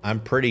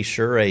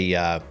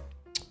a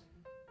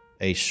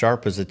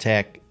sharp as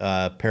attack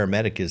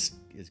paramedic is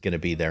gonna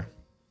be there.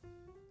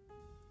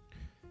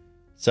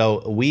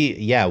 So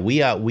we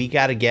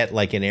got to get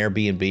like an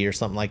Airbnb or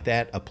something like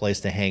that, a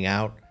place to hang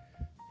out,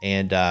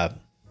 and I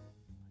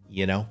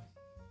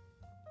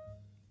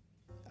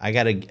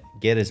got to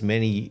get as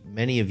many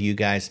of you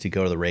guys to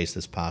go to the race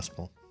as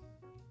possible.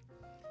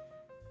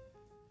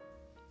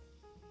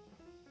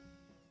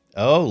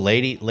 Oh,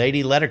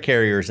 lady letter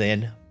carrier's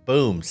in.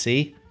 Boom.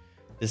 See,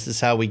 this is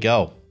how we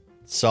go.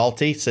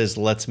 Salty says,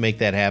 let's make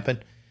that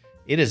happen.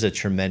 It is a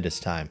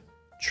tremendous time.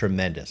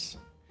 Tremendous.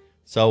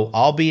 So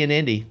I'll be in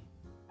Indy.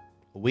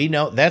 We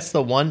know that's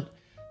the one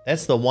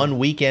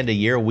weekend a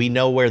year we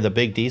know where the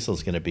big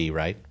diesel's going to be,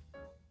 right?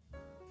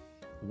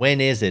 When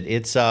is it?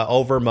 It's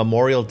over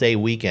Memorial Day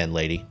weekend,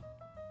 lady.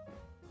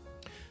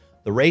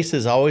 The race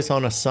is always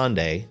on a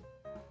Sunday.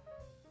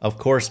 Of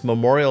course,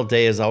 Memorial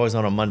Day is always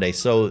on a Monday.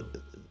 So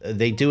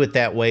they do it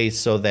that way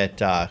so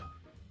that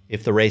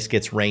if the race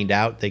gets rained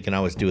out, they can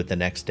always do it the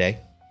next day.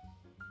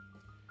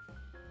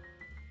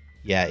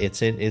 Yeah,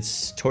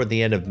 it's toward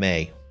the end of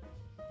May.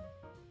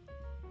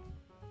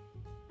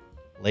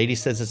 Lady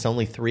says it's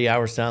only 3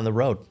 hours down the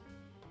road.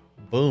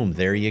 Boom,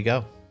 there you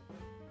go.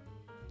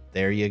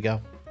 There you go.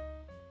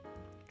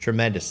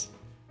 Tremendous.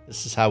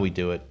 This is how we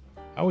do it.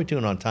 How are we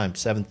doing on time?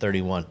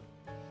 7:31.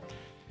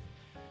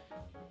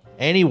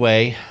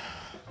 Anyway,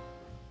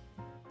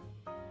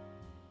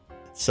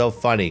 it's so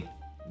funny.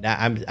 Now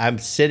I'm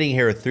sitting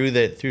here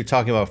through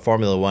talking about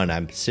Formula One.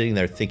 I'm sitting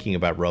there thinking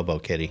about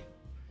RoboKitty.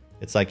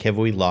 It's like, have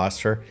we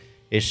lost her?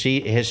 Has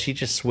she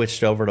just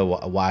switched over to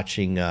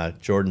watching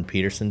Jordan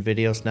Peterson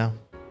videos now?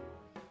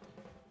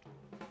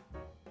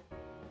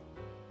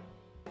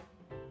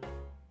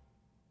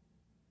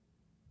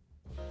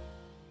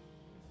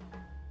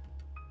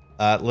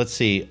 Let's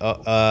see.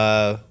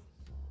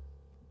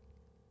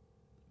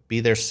 Be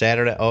there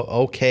Saturday.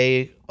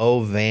 Okay.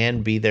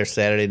 Van, be there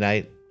Saturday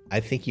night. I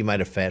think you might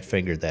have fat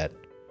fingered that.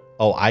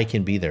 Oh, I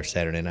can be there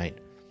Saturday night.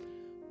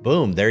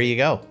 Boom. There you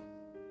go.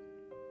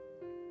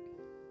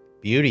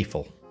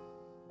 Beautiful.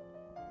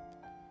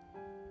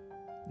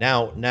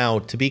 Now,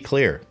 to be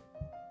clear,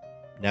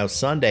 now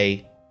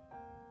Sunday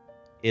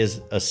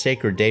is a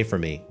sacred day for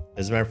me.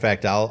 As a matter of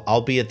fact,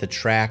 I'll be at the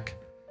track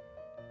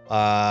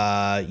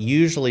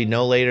usually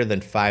no later than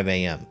 5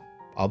 a.m.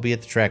 I'll be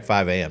at the track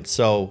 5 a.m.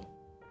 So,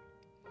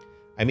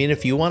 I mean,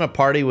 if you want to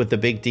party with the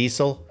big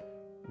diesel,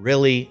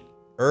 really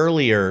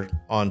earlier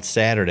on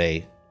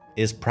Saturday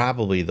is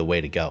probably the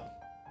way to go.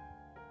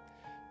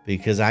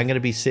 Because I'm going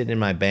to be sitting in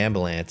my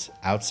Bambulance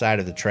outside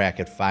of the track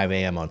at 5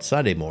 a.m. on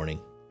Sunday morning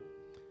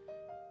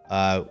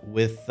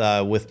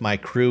with my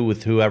crew,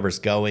 with whoever's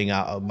going.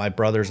 My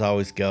brothers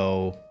always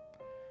go,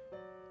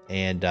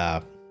 and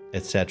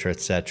et cetera, et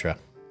cetera.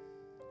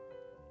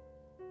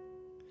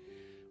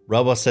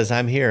 Robo says,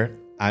 I'm here.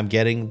 I'm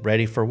getting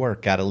ready for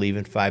work. Got to leave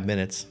in 5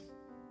 minutes.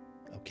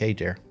 Okay,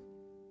 dear.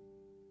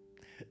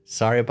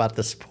 Sorry about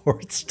the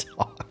sports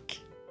talk.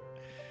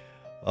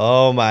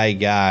 Oh, my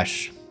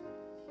gosh.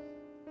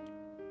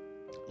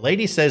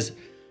 Lady says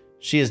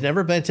she has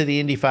never been to the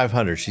Indy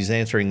 500. She's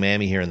answering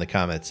Mammy here in the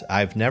comments.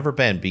 I've never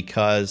been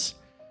because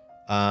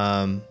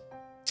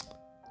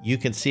you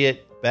can see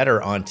it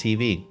better on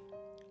TV.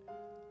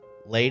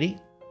 Lady,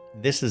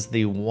 this is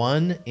the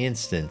one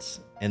instance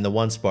and the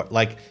one sport.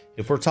 Like,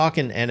 if we're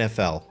talking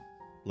NFL,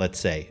 let's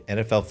say,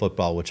 NFL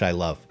football, which I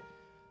love.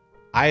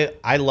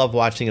 I love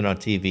watching it on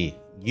TV.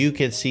 You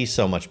can see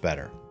so much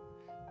better.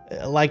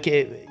 Like,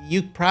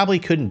 you probably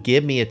couldn't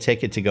give me a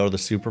ticket to go to the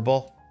Super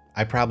Bowl.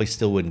 I probably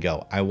still wouldn't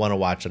go. I want to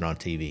watch it on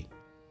TV.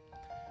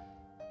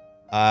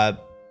 The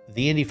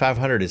Indy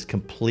 500 is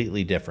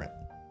completely different.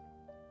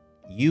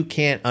 You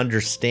can't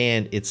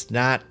understand. It's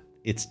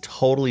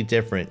totally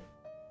different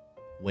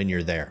when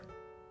you're there.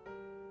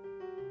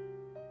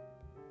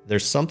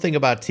 There's something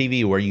about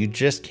TV where you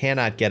just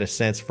cannot get a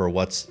sense for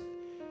what's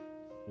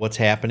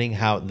happening,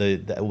 how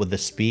with the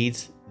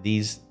speeds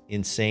these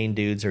insane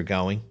dudes are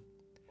going,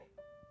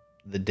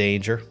 the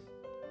danger.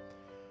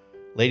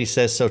 Lady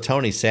says, so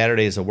Tony,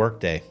 Saturday is a work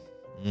day.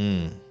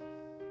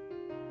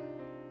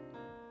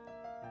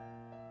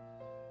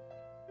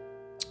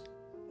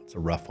 It's a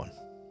rough one.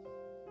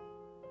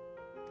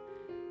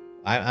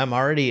 I'm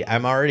already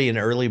an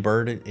early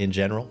bird in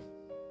general.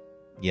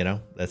 You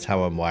know, that's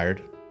how I'm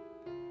wired.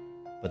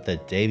 But the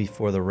day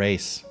before the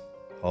race,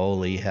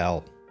 holy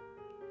hell.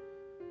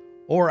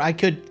 Or I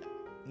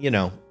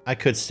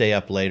could stay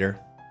up later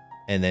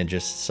and then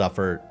just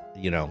suffer,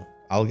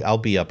 I'll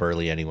be up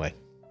early anyway.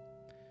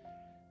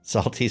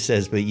 Salty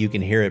says, but you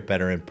can hear it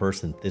better in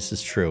person. This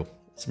is true.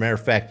 As a matter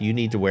of fact, you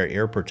need to wear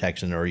ear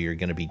protection or you're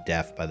going to be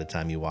deaf by the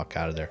time you walk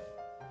out of there.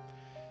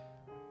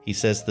 He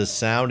says the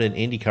sound an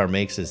IndyCar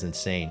makes is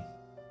insane.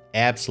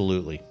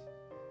 Absolutely.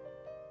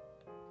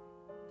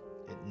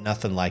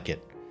 Nothing like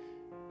it.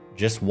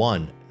 Just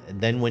one.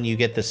 And then when you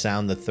get the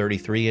sound the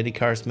 33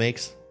 IndyCars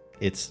makes,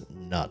 it's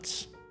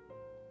nuts.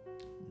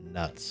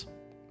 Nuts.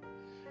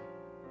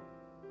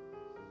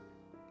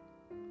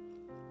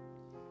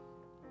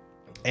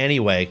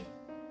 Anyway,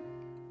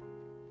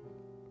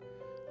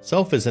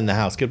 Sofa's in the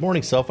house. Good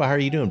morning, Sofa. How are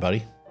you doing,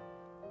 buddy?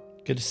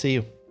 Good to see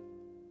you.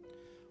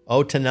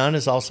 Ode to None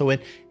is also in.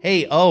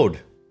 Hey, Ode,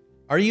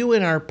 are you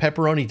in our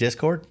pepperoni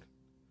Discord?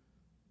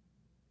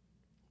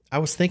 I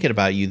was thinking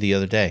about you the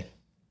other day.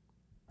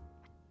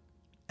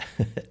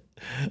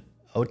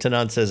 Ode to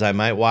None says, I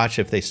might watch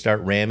if they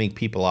start ramming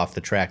people off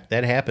the track.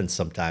 That happens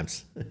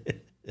sometimes.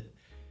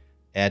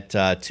 At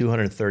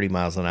 230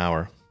 miles an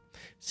hour.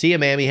 See you,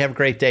 Mammy. Have a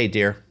great day,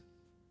 dear.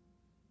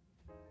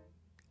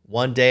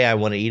 One day I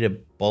want to eat a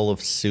bowl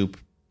of soup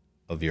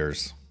of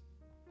yours.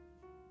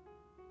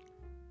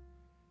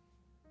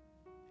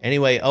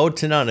 Anyway, Ode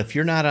to None, if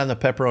you're not on the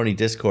Pepperoni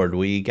Discord,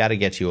 we got to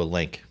get you a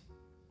link.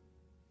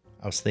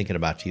 I was thinking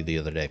about you the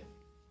other day.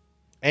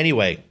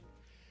 Anyway,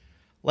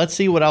 let's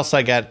see what else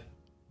I got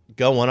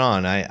going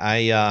on.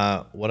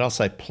 What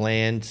else I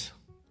planned?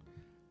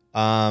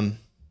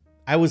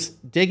 I was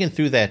digging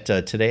through that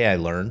Today I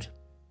Learned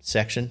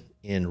section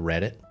in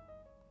Reddit.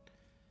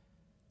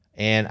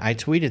 And I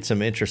tweeted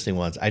some interesting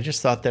ones. I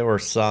just thought there were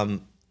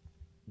some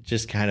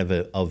just kind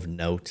of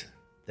note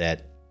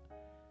that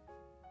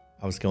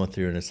I was going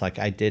through. And it's like,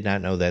 I did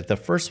not know that. The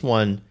first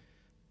one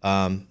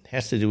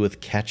has to do with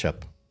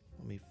ketchup.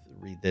 Let me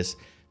read this. It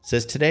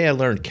says, today I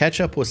learned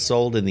ketchup was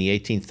sold in the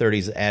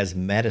 1830s as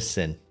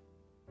medicine.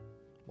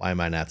 Why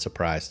am I not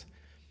surprised?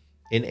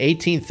 In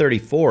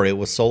 1834, it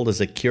was sold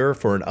as a cure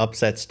for an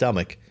upset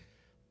stomach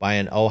by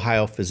an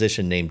Ohio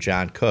physician named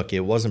John Cook.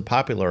 It wasn't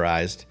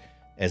popularized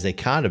as a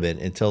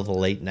condiment until the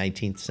late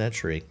 19th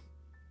century.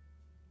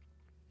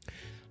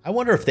 I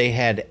wonder if they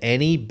had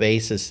any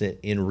basis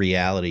in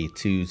reality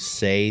to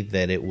say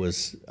that it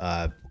was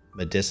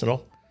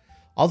medicinal.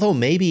 Although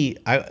maybe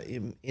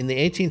in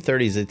the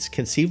 1830s, it's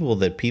conceivable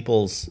that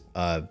people's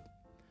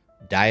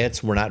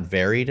diets were not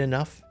varied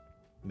enough.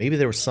 Maybe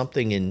there was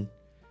something in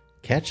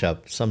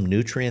ketchup, some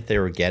nutrient they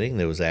were getting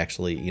that was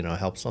actually,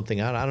 helped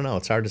something out. I don't know.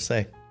 It's hard to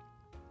say.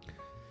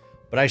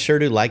 But I sure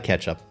do like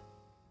ketchup,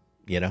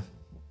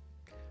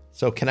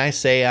 So can I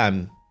say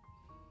I'm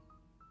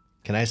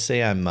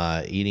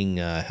eating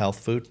health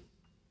food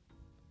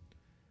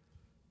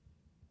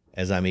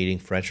as I'm eating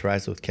French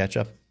fries with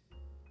ketchup?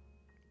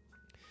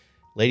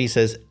 Lady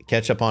says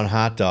ketchup on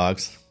hot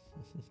dogs.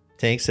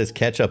 Tank says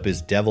ketchup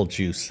is devil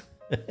juice.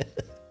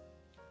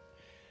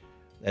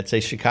 That's a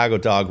Chicago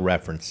dog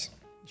reference.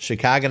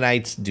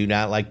 Chicagonites do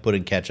not like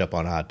putting ketchup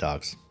on hot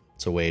dogs.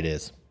 It's the way it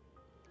is.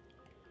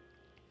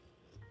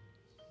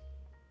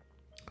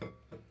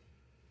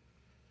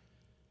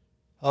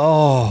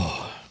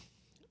 Oh,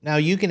 now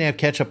you can have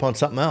ketchup on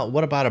something else.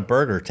 What about a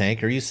burger,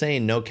 Tank? Are you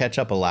saying no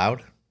ketchup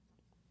allowed?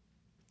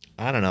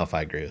 I don't know if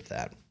I agree with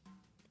that.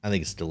 I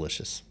think it's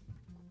delicious.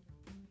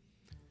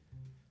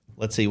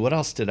 Let's see. What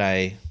else did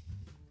I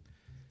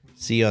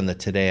see on the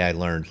Today I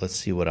Learned? Let's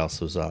see what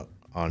else was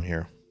on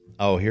here.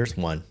 Oh, here's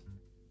one.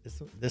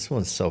 This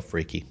one's so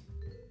freaky.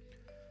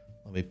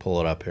 Let me pull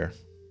it up here.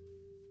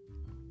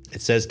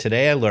 It says,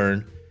 today I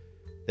learned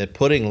that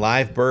putting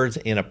live birds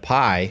in a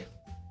pie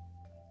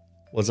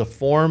was a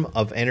form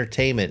of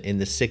entertainment in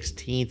the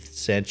 16th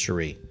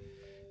century.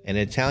 An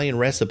Italian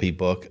recipe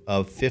book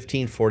of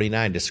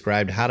 1549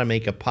 described how to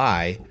make a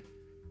pie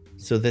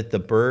so that the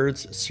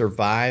birds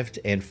survived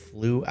and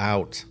flew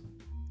out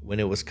when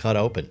it was cut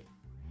open.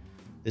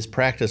 This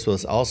practice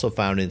was also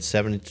found in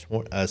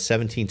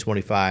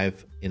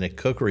 1725 in a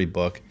cookery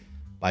book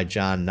by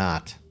John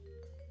Knott.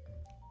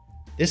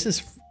 This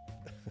is...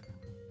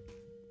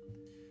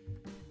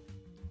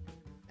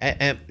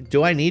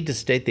 Do I need to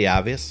state the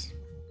obvious?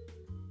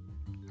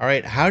 All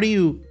right, how do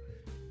you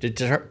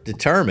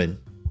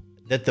determine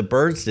that the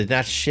birds did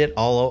not shit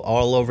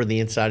all over the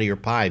inside of your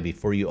pie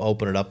before you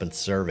open it up and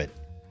serve it?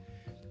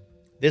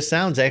 This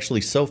sounds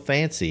actually so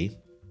fancy,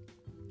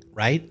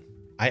 right?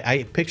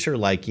 I picture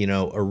like,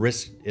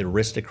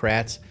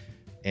 aristocrats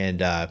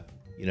and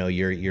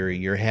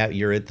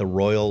you're at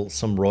the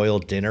some royal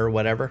dinner or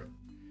whatever,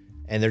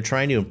 and they're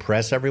trying to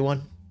impress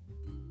everyone,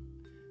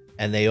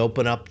 and they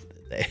open up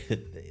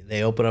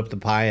the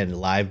pie and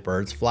live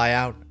birds fly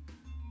out.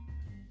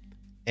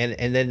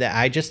 And then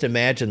I just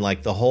imagine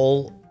like the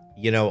whole,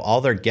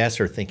 all their guests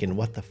are thinking,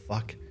 what the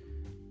fuck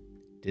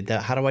did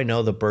that? How do I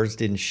know the birds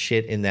didn't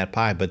shit in that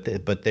pie? But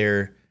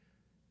they're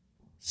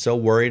so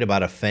worried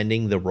about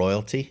offending the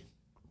royalty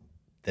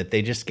that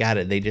they just got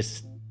it. They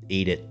just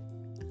eat it.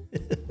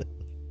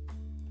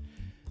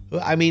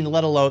 I mean,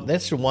 let alone,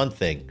 that's the one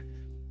thing.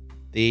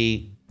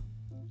 The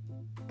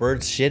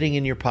birds shitting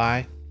in your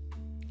pie.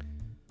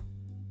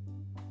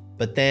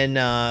 But then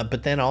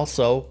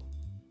also,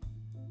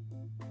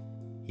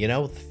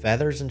 the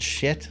feathers and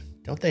shit.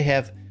 Don't they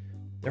have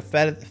Their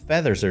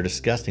feathers are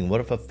disgusting.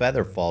 What if a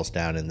feather falls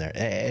down in there?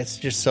 It's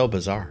just so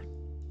bizarre.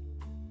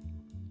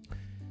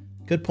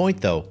 Good point,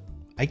 though.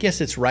 I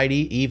guess it's right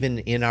even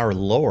in our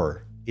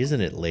lore,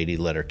 isn't it, lady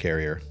letter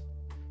carrier?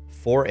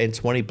 4 and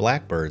 20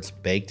 blackbirds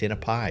baked in a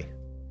pie.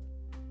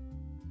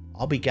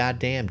 I'll be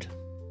goddamned.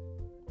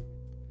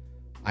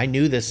 I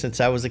knew this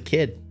since I was a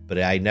kid, but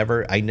I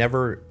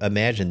never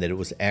imagined that it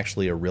was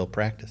actually a real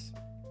practice.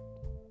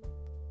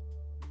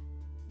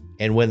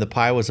 And when the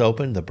pie was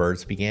opened, the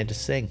birds began to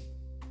sing.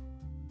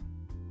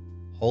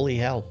 Holy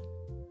hell.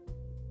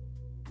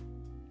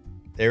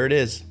 There it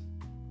is.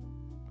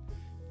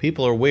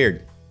 People are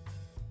weird.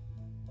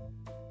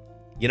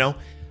 You know,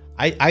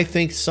 I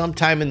think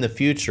sometime in the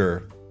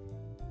future,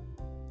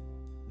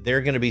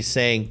 they're going to be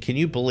saying, can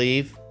you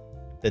believe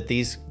that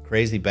these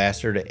crazy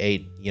bastards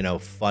ate,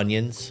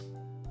 Funyuns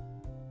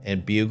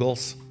and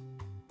Bugles?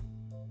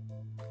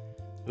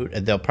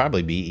 They'll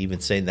probably be even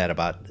saying that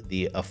about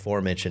the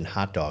aforementioned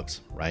hot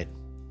dogs, right?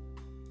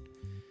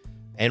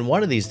 And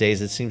one of these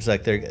days, it seems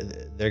like they're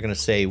going to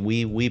say,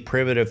 we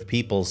primitive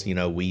peoples,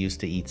 we used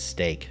to eat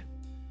steak.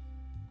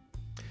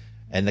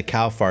 And the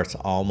cow farts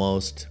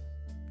almost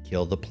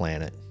killed the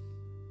planet.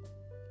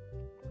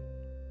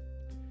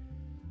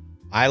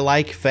 I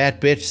like fat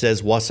bitch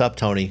says, what's up,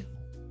 Tony?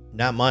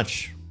 Not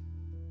much.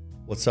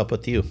 What's up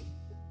with you?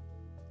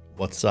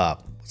 What's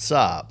up? What's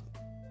up?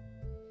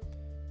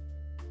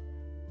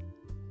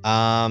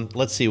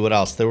 Let's see what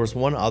else. There was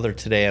one other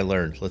today I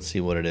learned. Let's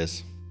see what it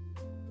is.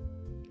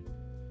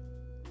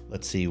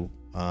 Let's see.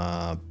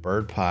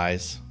 Bird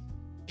pies,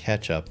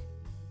 ketchup.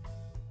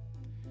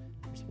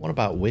 There's one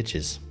about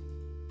witches.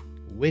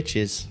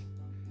 Witches.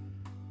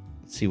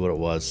 Let's see what it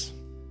was.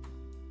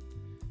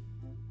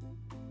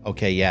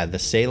 Okay, yeah, the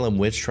Salem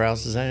witch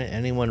trials. Does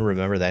anyone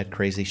remember that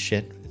crazy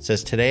shit? It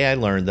says, today I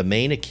learned the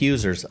main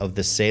accusers of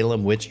the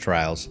Salem witch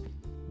trials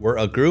were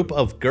a group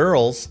of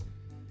girls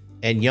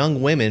and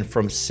young women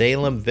from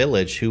Salem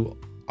Village who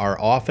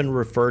are often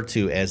referred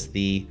to as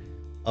the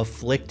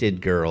afflicted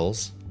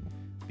girls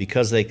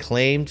because they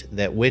claimed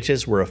that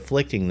witches were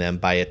afflicting them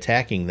by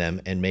attacking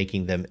them and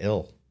making them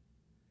ill.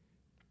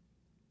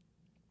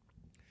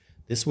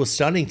 This was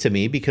stunning to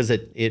me because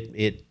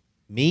it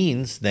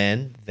means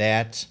then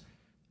that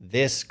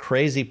this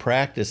crazy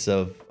practice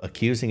of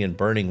accusing and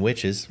burning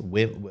witches,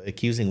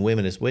 accusing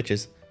women as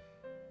witches,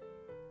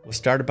 was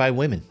started by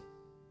women.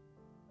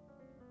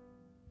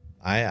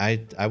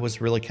 I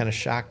was really kind of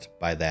shocked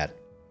by that.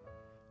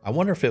 I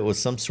wonder if it was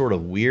some sort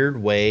of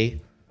weird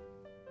way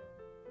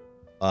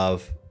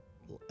of,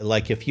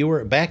 like, if you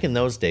were back in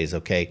those days,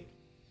 okay,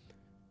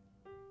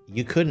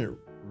 you couldn't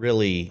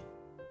really,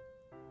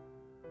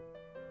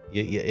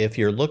 if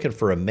you're looking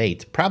for a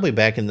mate, probably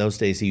back in those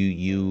days,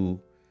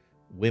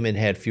 women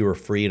had fewer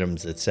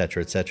freedoms,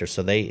 etc., etc.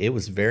 So it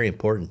was very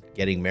important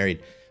getting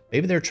married.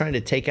 Maybe they're trying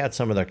to take out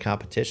some of their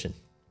competition.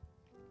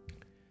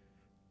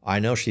 I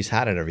know she's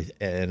hot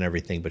and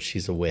everything, but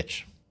she's a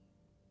witch.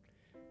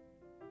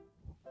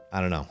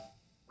 I don't know.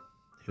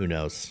 Who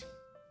knows?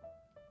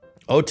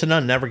 Ode to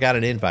None never got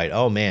an invite.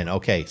 Oh, man.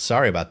 Okay.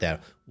 Sorry about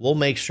that. We'll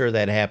make sure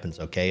that happens.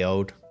 Okay,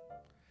 Ode?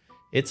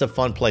 It's a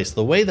fun place.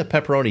 The way the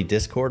Pepperoni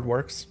Discord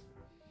works,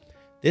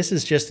 this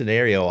is just an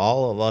area,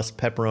 all of us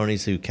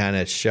pepperonis who kind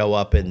of show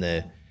up in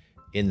the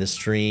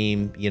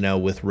stream,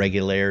 with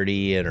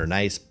regularity and are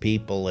nice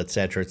people,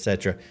 etc.,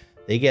 etc.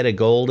 They get a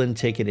golden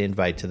ticket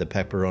invite to the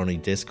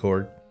Pepperoni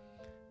Discord.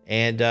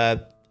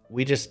 And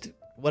we just,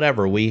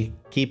 we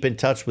keep in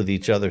touch with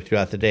each other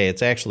throughout the day.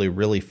 It's actually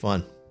really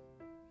fun.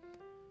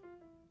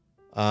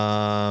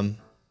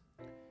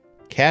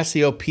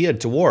 Cassiopeia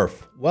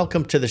Dwarf,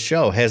 welcome to the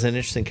show, has an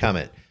interesting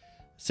comment.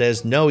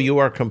 Says, no, you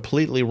are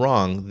completely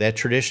wrong. That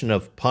tradition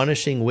of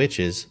punishing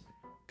witches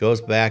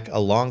goes back a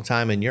long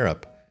time in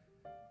Europe.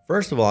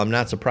 First of all, I'm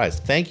not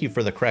surprised. Thank you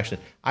for the correction.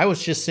 I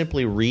was just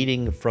simply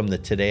reading from the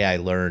Today I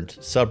Learned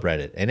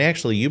subreddit. And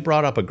actually, you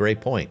brought up a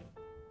great point.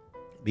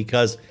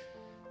 Because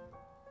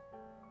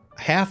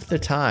half the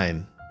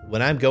time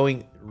when I'm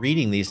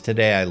reading these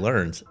Today I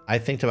Learned, I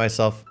think to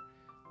myself,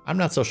 I'm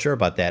not so sure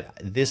about that.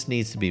 This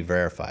needs to be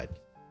verified.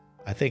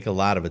 I think a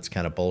lot of it's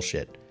kind of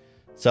bullshit.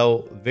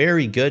 So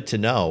very good to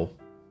know,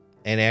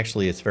 and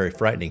actually it's very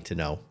frightening to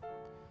know,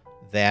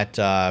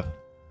 that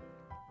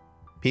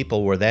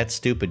people were that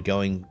stupid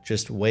going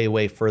just way,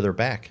 way further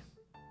back.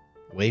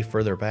 Way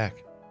further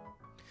back.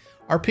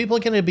 Are people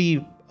going to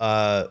be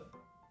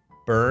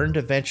burned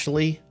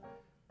eventually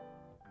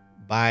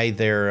by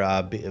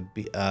their,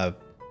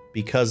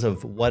 because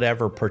of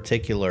whatever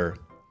particular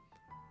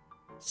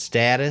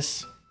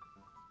status,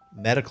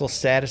 medical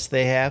status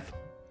they have?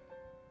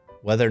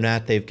 Whether or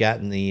not they've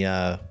gotten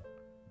the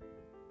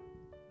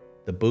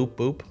boop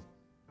boop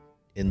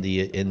in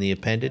the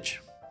appendage.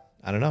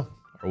 I don't know.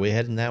 Are we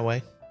heading that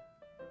way?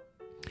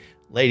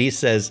 Lady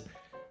says,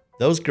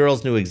 those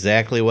girls knew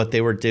exactly what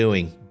they were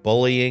doing.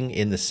 Bullying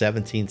in the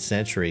 17th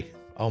century.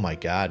 Oh my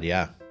God,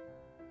 yeah.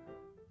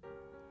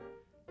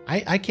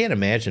 I can't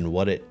imagine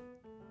what it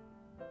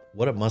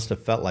must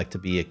have felt like to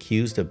be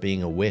accused of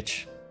being a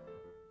witch.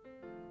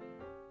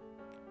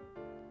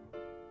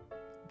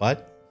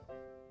 But,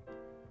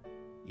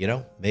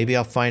 maybe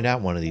I'll find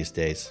out one of these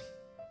days.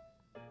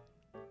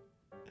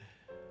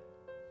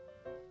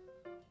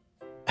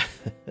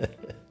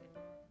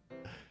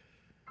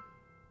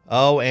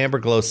 Oh, Amber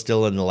Glow's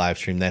still in the live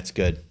stream. That's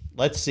good.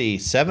 Let's see.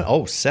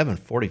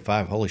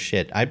 7:45. Holy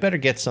shit. I better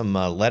get some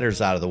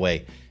letters out of the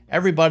way.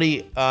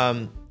 Everybody,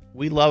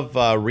 we love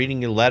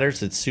reading your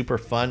letters. It's super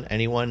fun.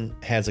 Anyone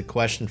has a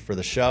question for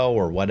the show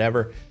or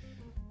whatever,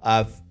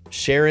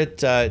 share it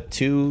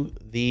to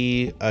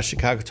the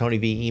Chicago Tony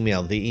V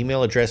email. The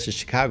email address is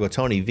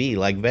ChicagoTonyV,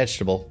 like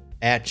vegetable,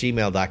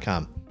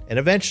 @gmail.com. And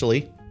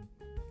eventually,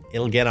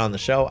 it'll get on the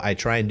show. I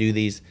try and do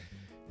these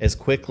as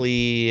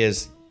quickly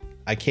as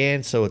I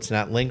can so it's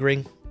not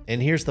lingering.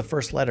 And here's the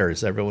first letter.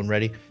 Is everyone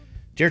ready?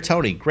 Dear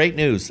Tony, great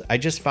news. I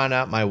just found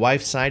out my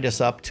wife signed us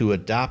up to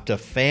adopt a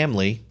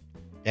family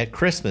at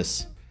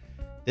Christmas.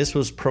 This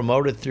was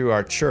promoted through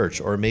our church,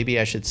 or maybe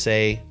I should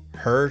say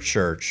her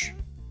church,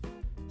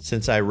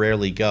 since I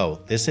rarely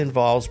go. This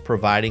involves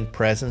providing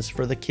presents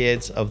for the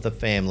kids of the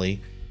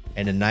family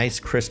and a nice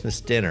Christmas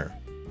dinner.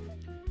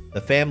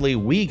 The family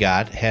we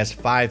got has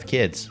 5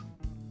 kids.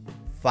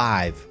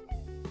 5.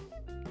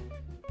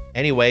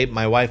 Anyway,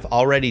 my wife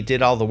already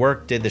did all the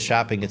work, did the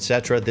shopping,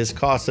 etc. This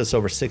cost us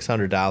over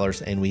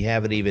 $600, and we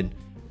haven't even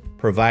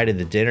provided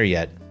the dinner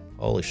yet.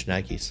 Holy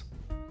shnikes.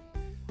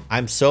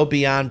 I'm so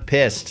beyond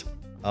pissed.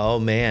 Oh,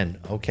 man.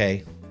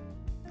 Okay.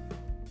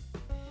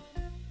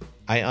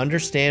 I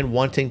understand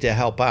wanting to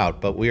help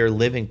out, but we are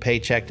living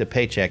paycheck to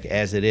paycheck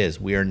as it is.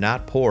 We are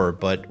not poor,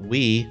 but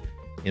we,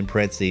 in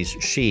parentheses,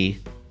 she,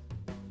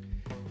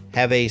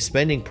 have a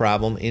spending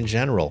problem in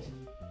general.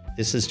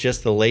 This is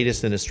just the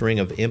latest in a string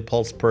of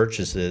impulse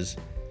purchases.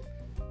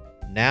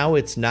 Now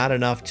it's not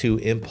enough to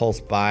impulse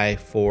buy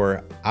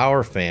for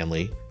our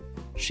family.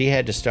 She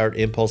had to start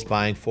impulse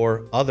buying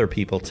for other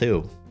people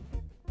too.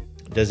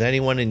 Does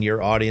anyone in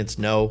your audience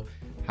know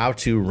how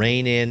to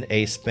rein in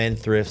a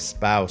spendthrift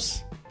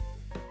spouse?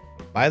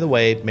 By the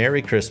way,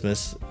 Merry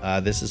Christmas.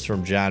 This is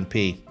from John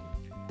P.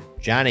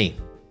 Johnny.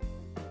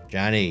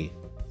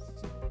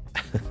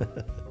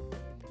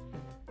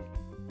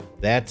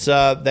 That's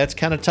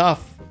kind of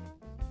tough.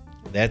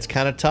 That's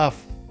a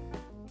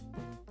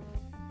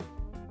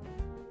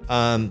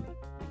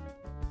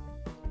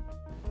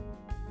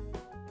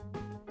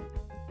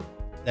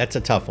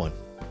tough one,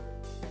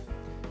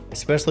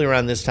 especially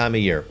around this time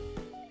of year.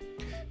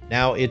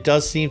 Now, it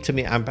does seem to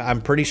me,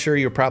 I'm pretty sure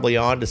you're probably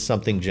on to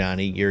something,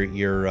 Johnny.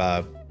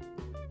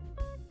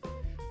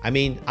 I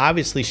mean,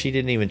 obviously she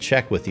didn't even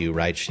check with you,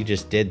 right? She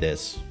just did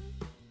this.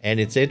 And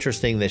it's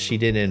interesting that she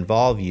didn't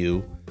involve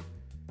you.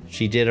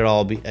 She did it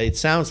all. It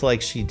sounds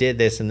like she did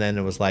this and then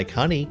it was like,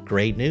 honey,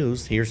 great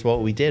news. Here's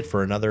what we did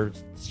for another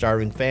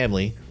starving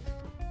family.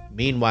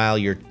 Meanwhile,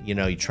 you're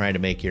trying to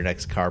make your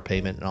next car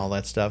payment and all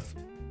that stuff.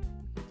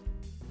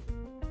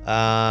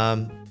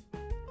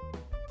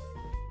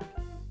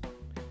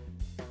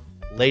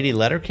 Lady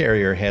Letter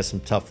Carrier has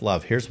some tough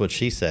love. Here's what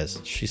she says.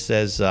 She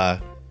says,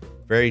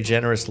 very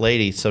generous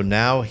lady. So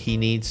now he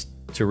needs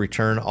to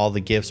return all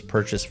the gifts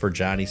purchased for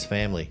Johnny's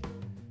family.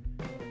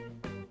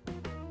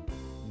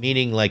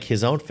 Meaning like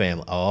his own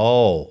family.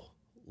 Oh,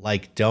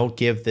 like don't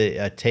give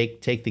the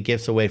take the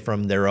gifts away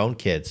from their own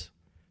kids.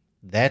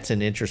 That's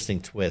an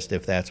interesting twist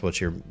if that's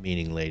what you're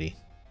meaning, lady.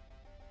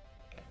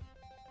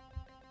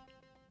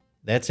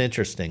 That's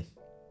interesting.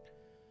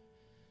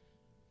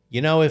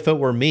 If it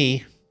were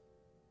me,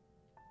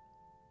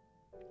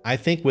 I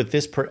think with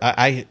this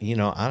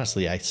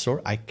honestly, I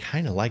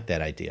kind of like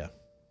that idea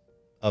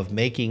of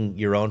making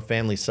your own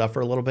family suffer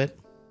a little bit.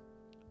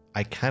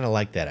 I kind of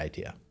like that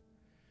idea.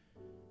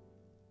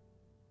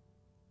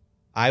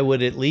 I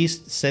would at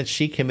least, since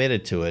she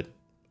committed to it,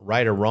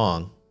 right or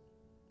wrong,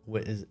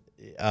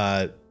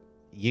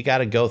 you got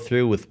to go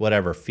through with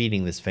whatever,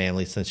 feeding this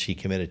family since she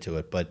committed to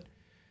it. But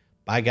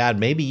by God,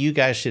 maybe you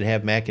guys should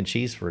have mac and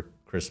cheese for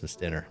Christmas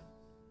dinner.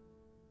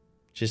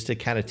 Just to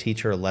kind of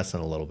teach her a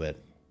lesson a little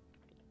bit.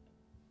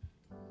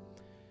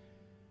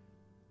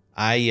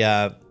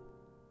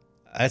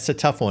 That's a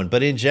tough one.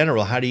 But in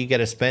general, how do you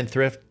get a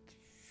spendthrift?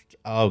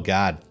 Oh,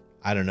 God.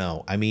 I don't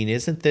know. I mean,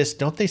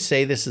 don't they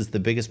say this is the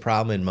biggest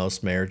problem in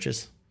most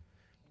marriages?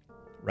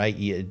 Right?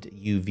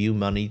 You view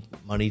money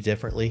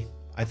differently.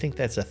 I think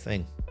that's a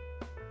thing.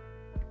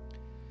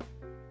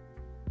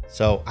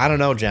 So, I don't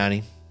know,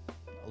 Johnny.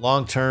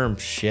 Long-term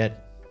shit.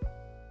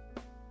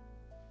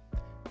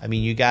 I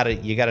mean, you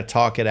gotta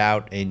talk it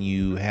out, and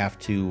you have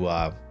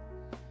to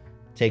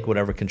take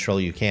whatever control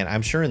you can.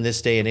 I'm sure in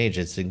this day and age,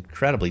 it's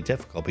incredibly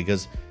difficult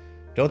because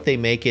don't they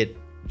make it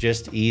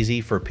just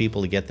easy for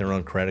people to get their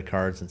own credit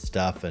cards and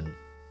stuff? And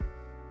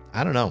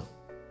I don't know.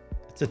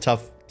 It's a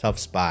tough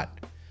spot.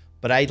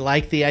 But I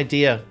like the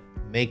idea.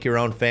 Make your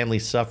own family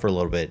suffer a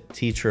little bit.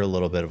 Teach her a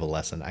little bit of a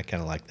lesson. I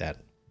kind of like that.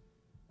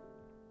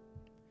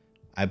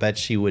 I bet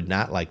she would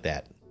not like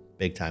that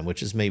big time,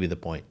 which is maybe the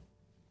point.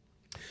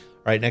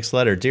 All right, next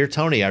letter. Dear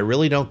Tony, I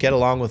really don't get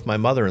along with my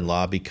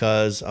mother-in-law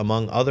because,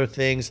 among other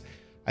things,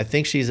 I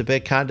think she's a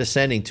bit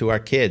condescending to our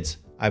kids.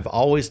 I've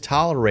always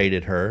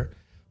tolerated her,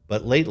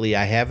 but lately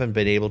I haven't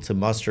been able to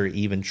muster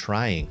even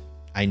trying.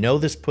 I know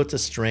this puts a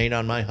strain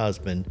on my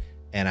husband,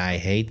 and I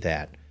hate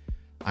that.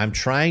 I'm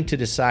trying to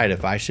decide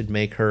if I should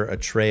make her a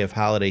tray of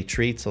holiday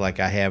treats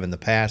like I have in the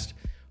past,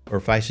 or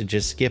if I should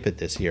just skip it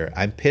this year.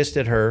 I'm pissed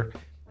at her,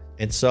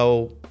 and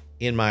so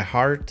in my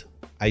heart,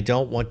 I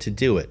don't want to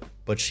do it.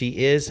 But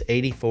she is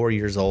 84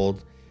 years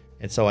old,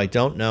 and so I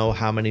don't know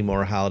how many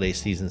more holiday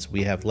seasons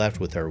we have left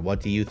with her.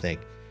 What do you think?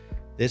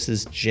 This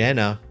is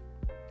Jenna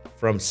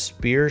from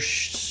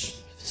Spearfish,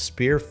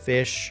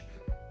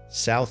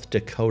 South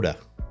Dakota.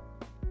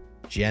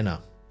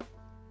 Jenna,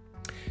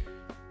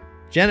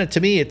 to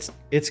me,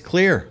 it's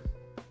clear.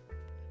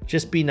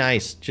 Just be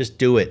nice. Just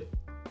do it.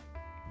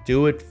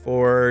 Do it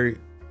for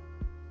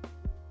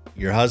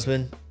your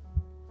husband.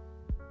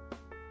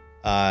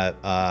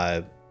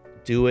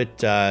 Do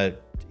it.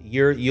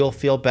 You'll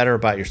feel better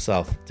about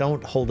yourself.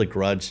 Don't hold a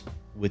grudge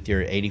with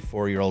your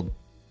 84-year-old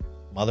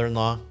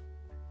mother-in-law.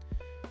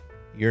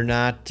 You're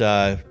not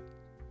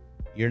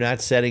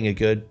setting a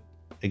good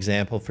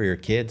example for your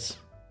kids.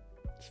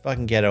 Just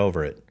fucking get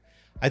over it.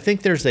 I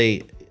think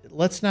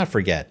let's not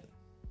forget,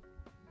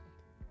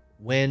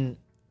 when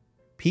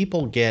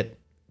people get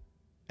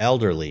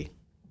elderly,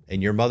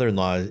 and your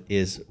mother-in-law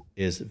is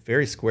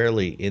very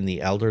squarely in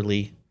the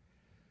elderly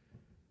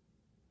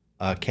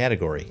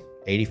category,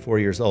 84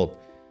 years old,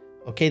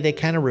 okay, they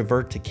kind of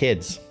revert to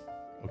kids.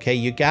 Okay,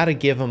 you got to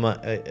give them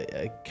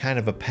a kind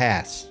of a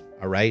pass,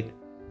 all right?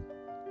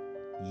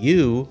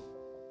 You,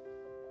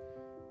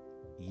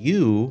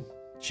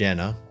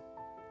 Jenna,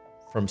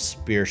 from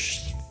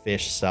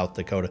Spearfish, South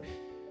Dakota,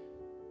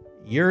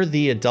 you're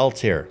the adult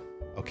here,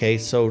 okay?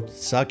 So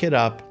suck it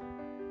up.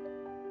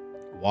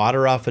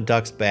 Water off a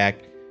duck's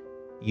back.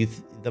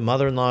 The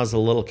mother-in-law is a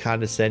little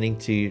condescending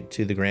to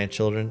the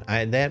grandchildren.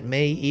 That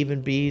may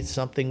even be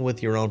something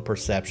with your own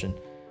perception.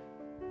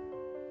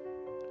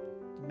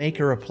 Make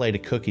her a plate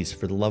of cookies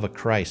for the love of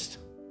Christ.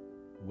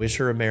 Wish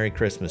her a Merry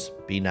Christmas.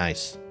 Be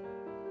nice.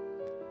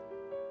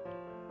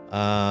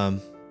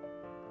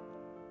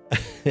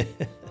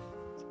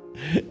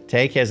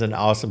 Tank has an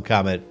awesome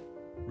comment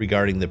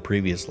regarding the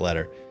previous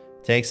letter.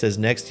 Tank says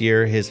next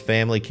year his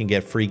family can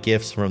get free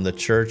gifts from the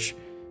church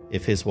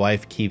if his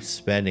wife keeps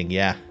spending.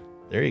 Yeah,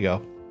 there you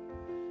go.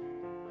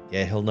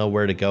 Yeah, he'll know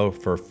where to go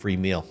for a free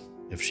meal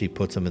if she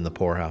puts him in the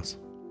poorhouse.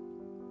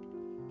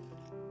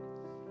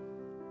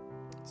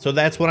 So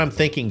that's what I'm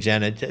thinking,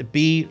 Jenna.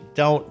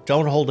 Don't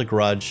hold a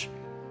grudge.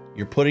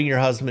 You're putting your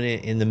husband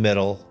in the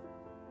middle.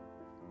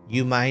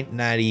 You might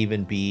not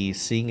even be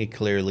seeing it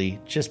clearly.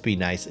 Just be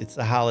nice. It's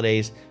the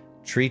holidays.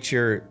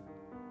 Give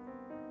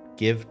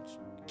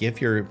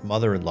your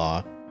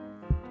mother-in-law,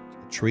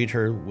 treat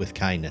her with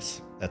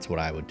kindness. That's what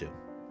I would do.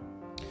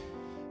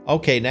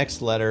 Okay,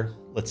 next letter.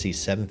 Let's see,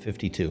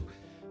 752.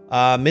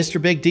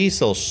 Mr. Big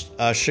Diesel,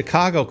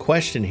 Chicago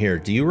question here.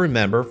 Do you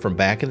remember from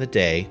back in the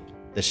day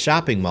the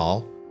shopping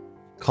mall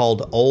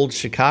called Old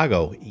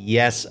Chicago?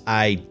 Yes,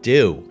 I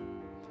do.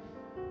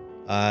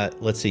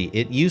 Let's see.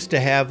 It used to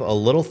have a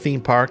little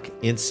theme park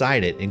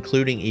inside it,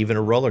 including even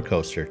a roller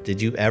coaster. Did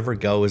you ever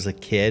go as a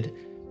kid?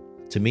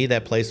 To me,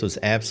 that place was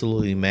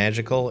absolutely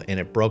magical,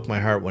 and it broke my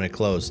heart when it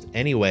closed.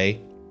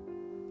 Anyway,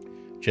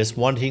 just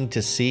wanting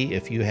to see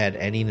if you had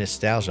any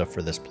nostalgia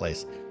for this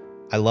place.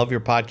 I love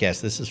your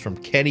podcast. This is from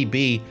Kenny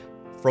B.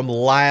 from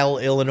Lisle,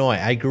 Illinois.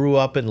 I grew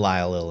up in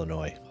Lisle,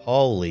 Illinois.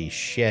 Holy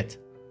shit.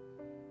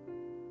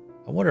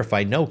 I wonder if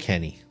I know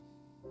Kenny.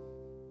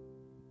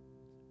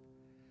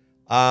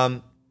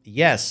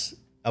 Yes,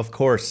 of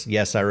course.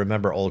 Yes, I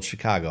remember Old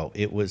Chicago.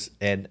 It was,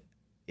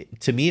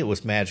 to me, it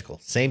was magical.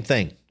 Same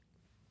thing.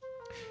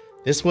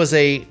 This was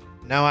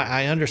now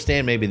I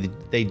understand maybe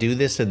they do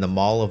this in the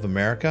Mall of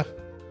America,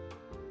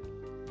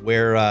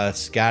 where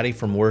Scotty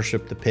from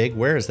Worship the Pig,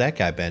 where has that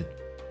guy been?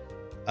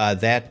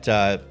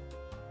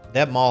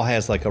 That mall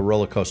has like a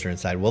roller coaster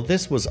inside. Well,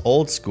 this was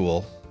old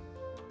school.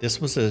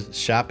 This was a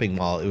shopping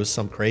mall. It was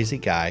some crazy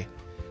guy.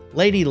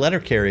 Lady letter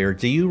carrier,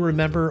 do you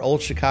remember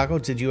Old Chicago?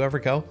 Did you ever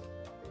go?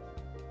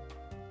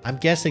 I'm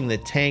guessing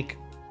that Tank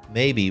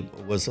maybe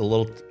was a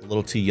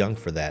little too young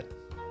for that.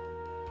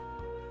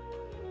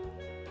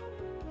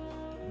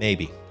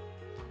 Maybe.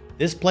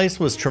 This place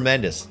was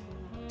tremendous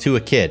to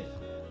a kid.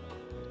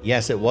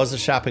 Yes, it was a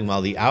shopping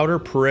mall. The outer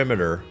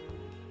perimeter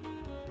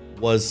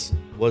was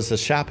a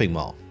shopping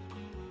mall.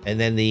 And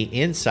then the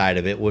inside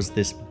of it was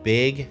this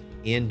big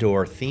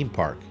indoor theme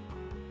park.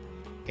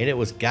 And it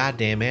was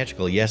goddamn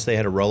magical. Yes, they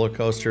had a roller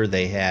coaster.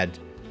 They had,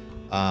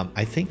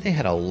 I think they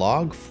had a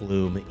log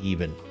flume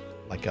even,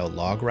 like a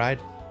log ride,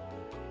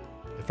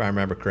 if I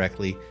remember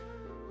correctly.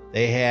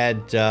 They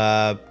had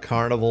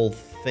carnival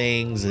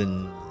things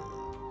and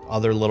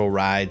other little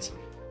rides.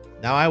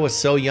 Now, I was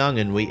so young,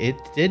 and it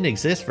didn't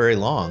exist very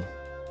long.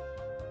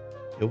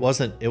 It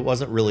wasn't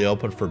really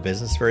open for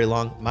business very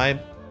long.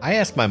 I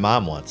asked my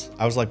mom once.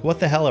 I was like, "What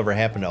the hell ever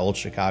happened to Old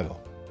Chicago?"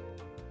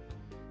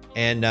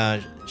 And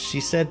she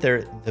said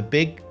the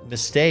big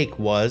mistake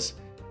was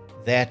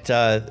that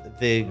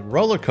the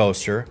roller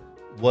coaster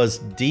was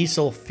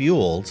diesel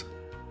fueled.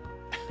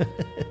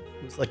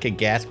 It was like a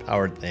gas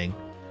powered thing,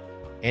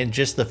 And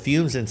just the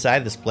fumes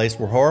inside this place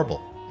were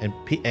horrible.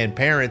 And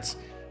parents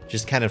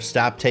just kind of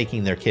stopped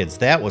taking their kids.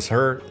 That was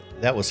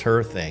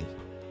her thing.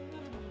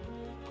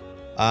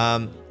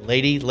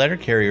 Lady letter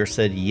carrier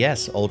said,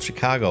 yes, Old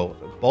Chicago.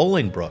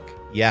 Bolingbrook.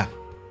 Yeah.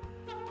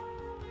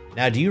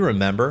 Now, do you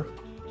remember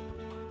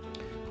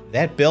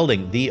that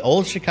building? The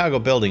Old Chicago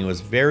building was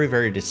very,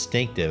 very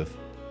distinctive.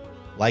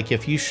 Like,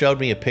 if you showed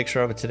me a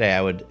picture of it today,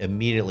 I would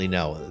immediately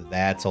know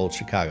that's Old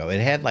Chicago.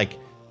 It had, like,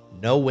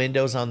 no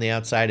windows on the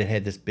outside. It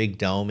had this big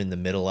dome in the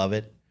middle of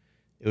it.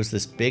 It was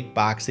this big,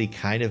 boxy,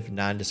 kind of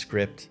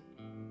nondescript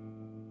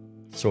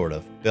sort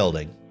of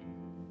building.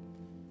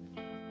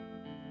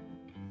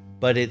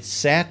 But it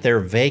sat there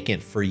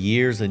vacant for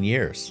years and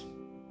years.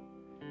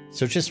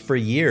 So just for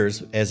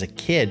years, as a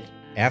kid,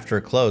 after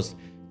it closed,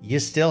 you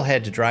still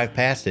had to drive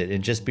past it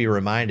and just be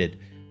reminded,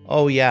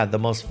 oh yeah, the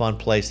most fun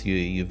place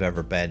you've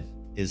ever been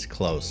is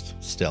closed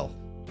still.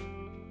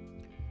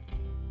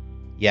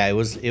 Yeah,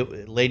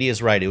 lady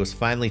is right. It was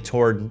finally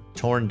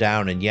torn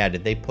down. And yeah,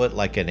 did they put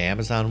like an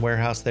Amazon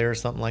warehouse there or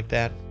something like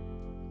that?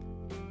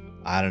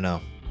 I don't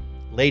know.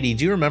 Lady,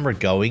 do you remember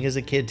going as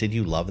a kid? Did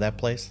you love that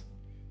place?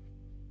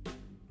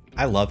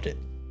 I loved it.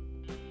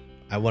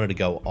 I wanted to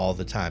go all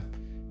the time.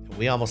 And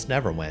we almost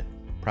never went.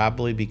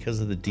 Probably because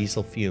of the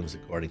diesel fumes,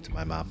 according to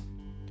my mom.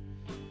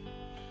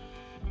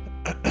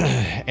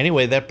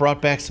 Anyway, that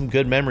brought back some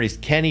good memories.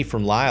 Kenny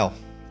from Lyle.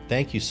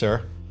 Thank you,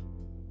 sir.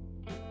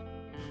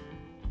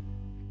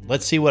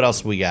 Let's see what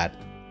else we got.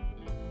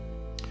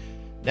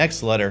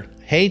 Next letter.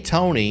 Hey,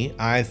 Tony,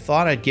 I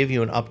thought I'd give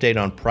you an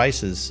update on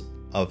prices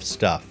of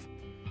stuff.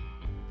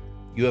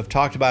 You have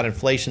talked about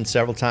inflation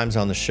several times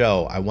on the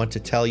show. I want to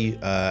tell you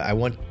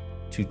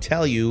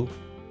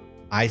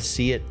I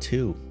see it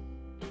too.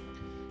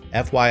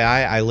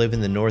 FYI, I live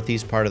in the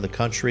northeast part of the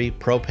country.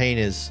 Propane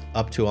is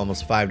up to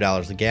almost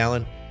 $5 a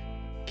gallon.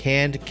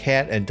 Canned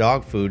cat and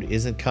dog food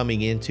isn't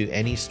coming into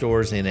any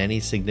stores in any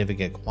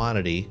significant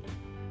quantity.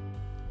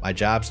 My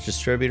job's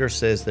distributor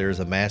says there's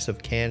a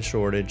massive can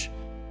shortage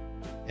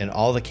and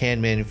all the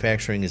can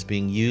manufacturing is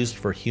being used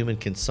for human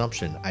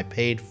consumption. I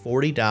paid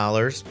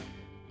 $40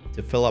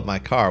 to fill up my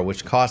car,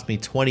 which cost me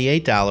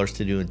 $28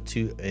 to do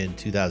in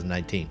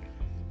 2019.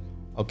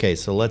 Okay,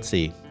 so let's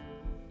see.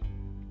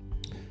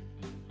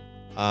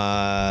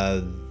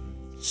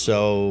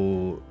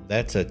 So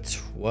that's a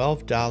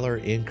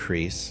 $12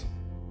 increase.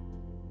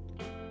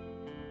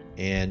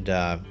 And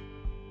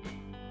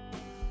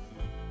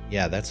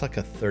yeah, that's like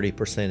a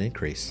 30%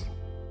 increase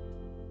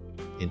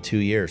in 2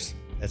 years.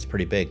 That's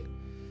pretty big.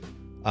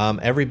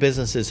 Every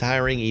business is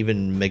hiring,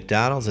 even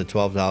McDonald's at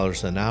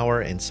 $12 an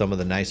hour, and some of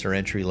the nicer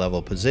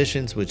entry-level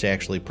positions, which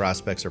actually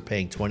prospects are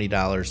paying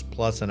 $20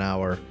 plus an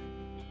hour,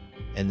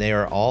 and they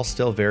are all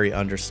still very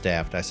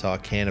understaffed. I saw a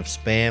can of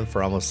Spam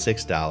for almost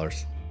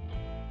 $6.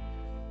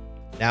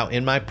 Now,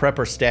 in my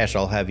prepper stash,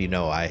 I'll have you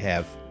know, I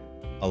have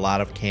a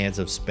lot of cans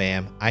of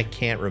Spam. I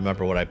can't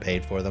remember what I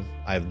paid for them.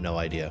 I have no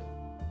idea.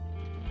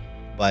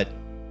 But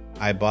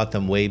I bought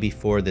them way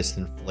before this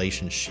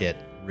inflation shit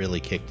really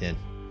kicked in.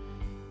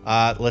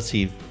 Let's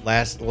see.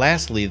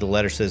 Lastly, the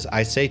letter says,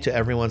 I say to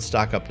everyone,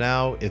 stock up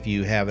now if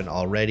you haven't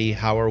already.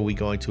 How are we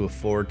going to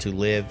afford to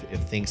live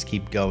if things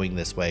keep going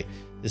this way?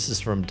 This is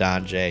from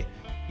Don J.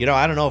 You know,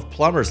 I don't know if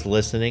Plumber's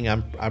listening.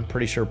 I'm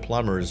pretty sure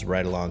Plumber is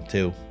right along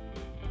too.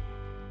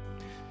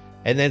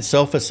 And then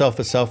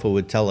Sofa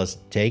would tell us,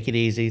 take it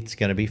easy. It's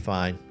going to be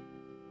fine.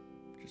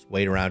 Just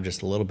wait around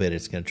just a little bit.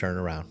 It's going to turn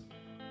around.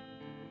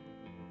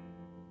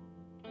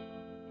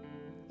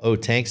 Oh,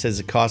 Tank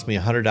says it cost me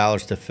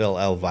 $100 to fill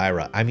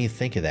Elvira. I mean,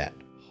 think of that.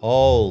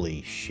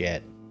 Holy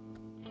shit.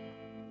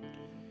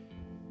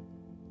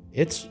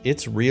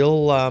 It's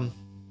real.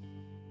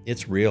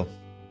 It's real.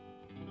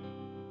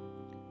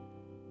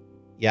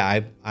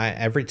 Yeah, I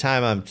every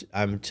time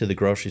I'm to the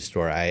grocery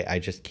store, I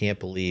just can't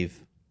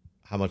believe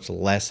how much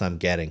less I'm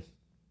getting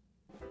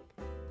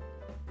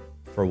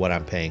for what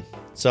I'm paying.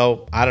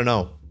 So, I don't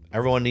know.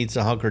 Everyone needs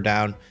to hunker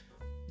down.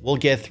 We'll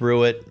get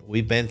through it.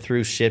 We've been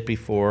through shit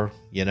before.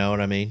 You know what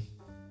I mean?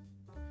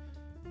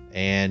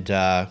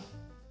 And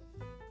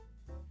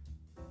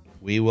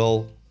we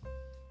will,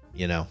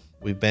 you know,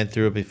 we've been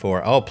through it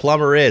before. Oh,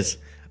 Plumber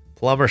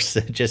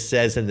just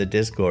says in the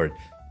Discord.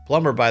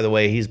 Plumber, by the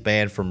way, he's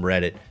banned from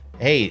Reddit.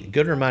 Hey,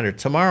 good reminder.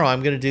 Tomorrow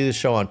I'm going to do the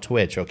show on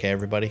Twitch. Okay,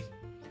 everybody?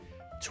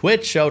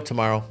 Twitch show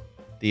tomorrow.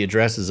 The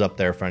address is up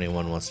there for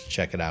anyone wants to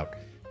check it out.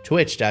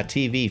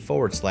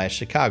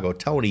 Twitch.tv/Chicago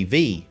Tony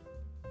V.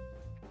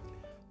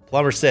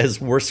 Plumber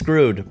says, we're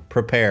screwed.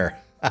 Prepare.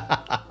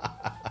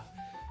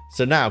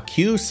 So now,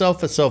 cue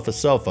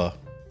Sofa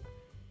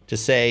to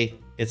say,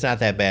 it's not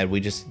that bad.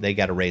 They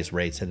got to raise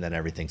rates and then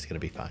everything's going to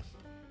be fine.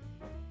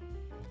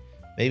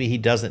 Maybe he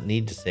doesn't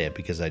need to say it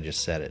because I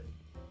just said it.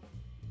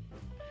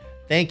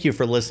 Thank you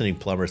for listening,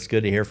 Plumber. It's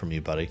good to hear from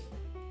you, buddy.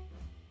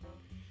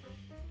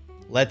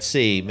 Let's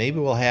see. Maybe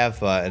we'll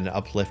have an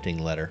uplifting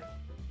letter.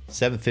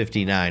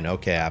 7:59.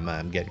 Okay,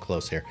 I'm getting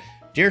close here.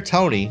 Dear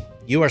Tony,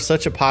 you are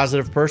such a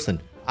positive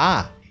person.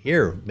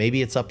 Here,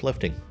 maybe it's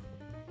uplifting.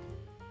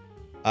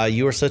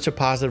 You are such a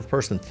positive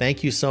person.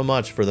 Thank you so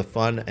much for the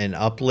fun and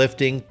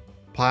uplifting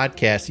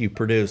podcast you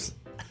produce.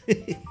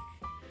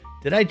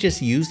 Did I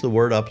just use the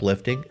word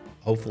uplifting?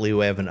 Hopefully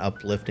we have an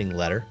uplifting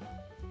letter.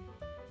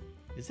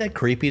 Is that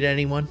creepy to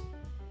anyone?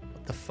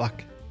 What the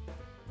fuck?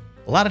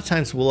 A lot of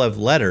times we'll have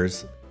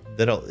letters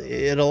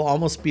it'll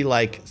almost be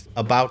like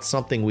about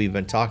something we've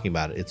been talking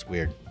about. It's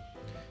weird.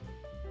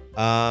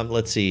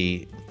 Let's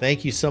see.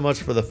 Thank you so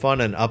much for the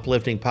fun and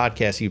uplifting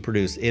podcast you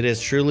produce. It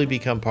has truly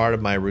become part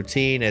of my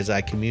routine as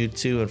I commute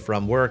to and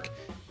from work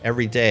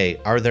every day.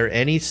 Are there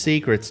any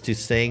secrets to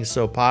staying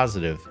so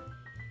positive?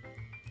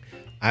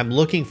 I'm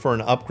looking for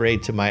an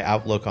upgrade to my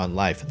outlook on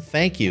life.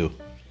 Thank you.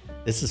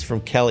 This is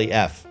from Kelly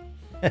F.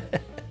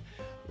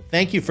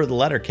 Thank you for the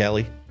letter,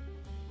 Kelly.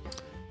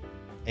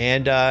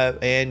 And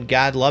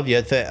God love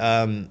you.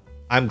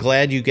 I'm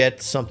glad you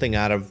get something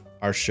out of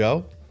our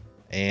show.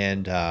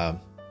 And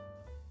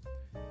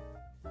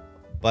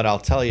but I'll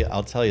tell you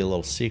a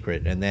little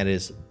secret, and that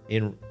is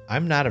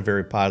I'm not a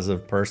very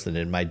positive person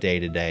in my day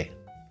to day.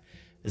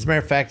 As a matter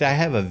of fact, I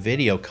have a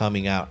video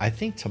coming out, I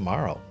think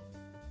tomorrow.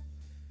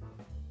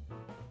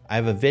 I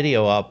have a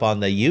video up on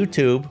the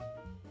YouTube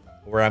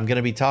where I'm going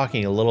to be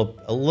talking a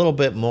little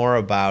bit more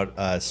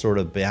about sort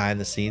of behind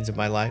the scenes of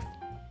my life.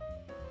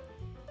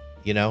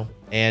 You know,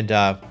 and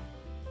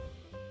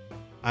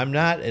I'm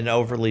not an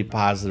overly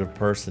positive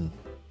person.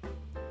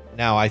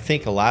 Now, I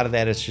think a lot of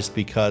that is just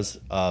because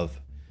of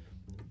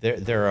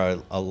there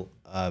are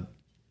how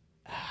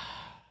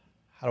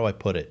do I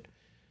put it?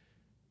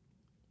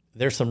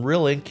 There's some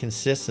real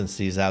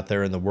inconsistencies out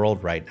there in the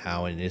world right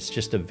now, and it's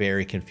just a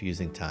very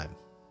confusing time.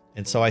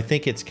 And so I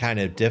think it's kind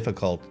of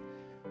difficult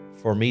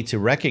for me to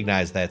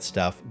recognize that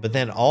stuff, but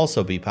then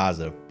also be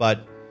positive.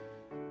 But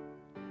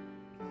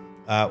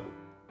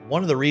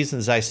one of the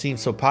reasons I seem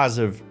so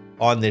positive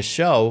on this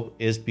show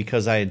is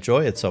because I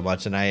enjoy it so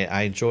much, and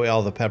I enjoy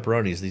all the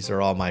pepperonis. These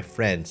are all my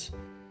friends,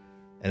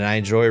 and I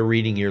enjoy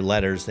reading your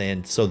letters,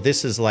 and so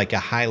this is like a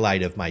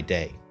highlight of my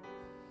day.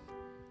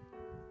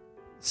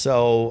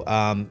 So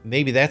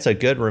maybe that's a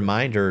good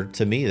reminder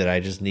to me that I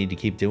just need to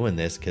keep doing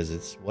this because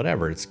it's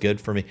whatever. It's good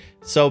for me.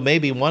 So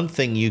maybe one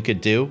thing you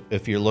could do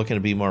if you're looking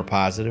to be more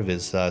positive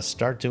is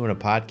start doing a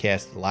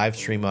podcast live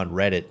stream on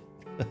Reddit.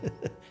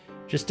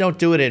 Just don't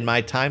do it in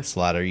my time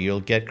slot or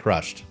you'll get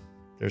crushed.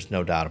 There's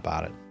no doubt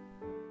about it.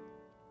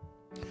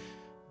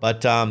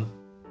 But I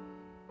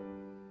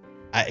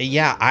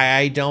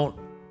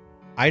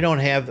don't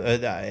have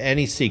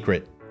any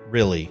secret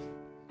really.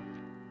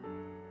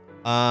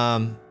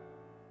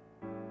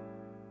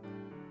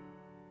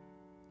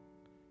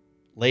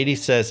 Lady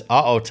says,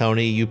 "Uh-oh,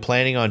 Tony, you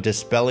planning on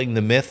dispelling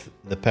the myth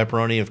the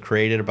pepperoni have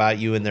created about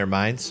you in their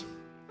minds?"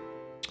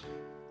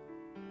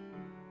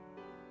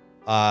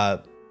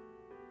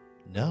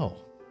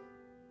 No.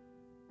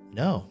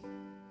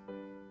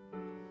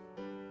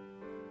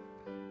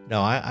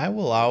 No, I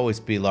will always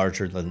be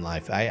larger than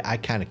life. I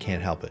kind of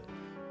can't help it.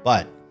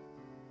 But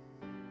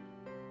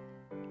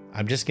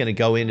I'm just going to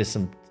go into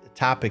some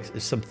topics,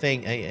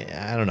 something,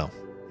 I don't know.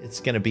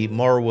 It's going to be,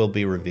 more will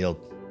be revealed.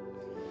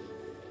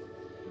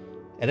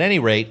 At any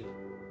rate,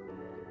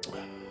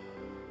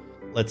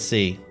 let's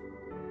see.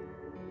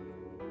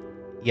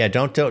 Yeah,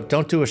 don't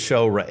do a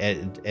show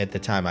at the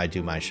time I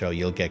do my show.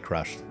 You'll get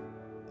crushed.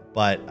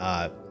 But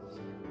I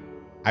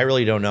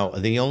really don't know.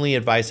 The only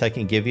advice I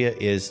can give you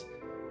is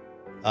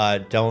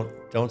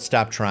don't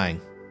stop trying.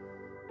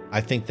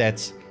 I think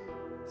that's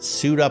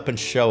suit up and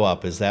show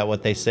up. Is that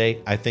what they say?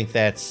 I think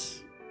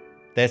that's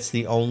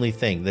the only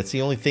thing. That's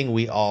the only thing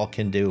we all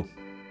can do.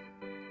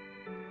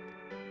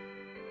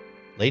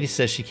 Lady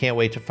says she can't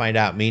wait to find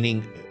out,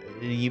 meaning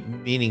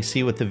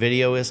see what the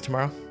video is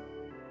tomorrow.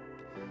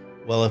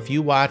 Well, if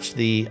you watch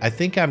I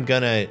think I'm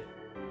going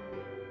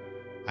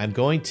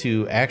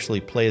to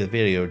actually play the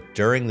video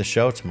during the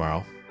show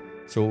tomorrow.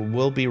 So it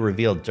will be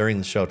revealed during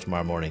the show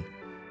tomorrow morning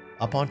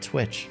up on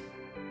Twitch.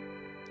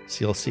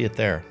 So you'll see it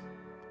there.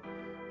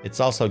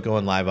 It's also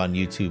going live on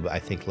YouTube, I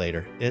think,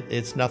 later.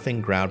 It's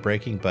nothing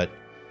groundbreaking, but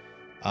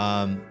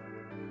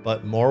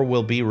more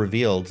will be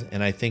revealed,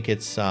 and I think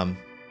it's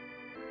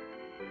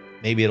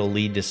maybe it'll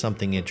lead to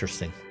something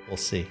interesting. We'll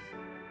see.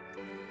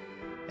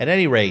 At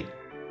any rate,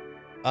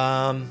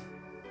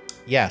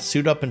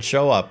 suit up and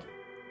show up.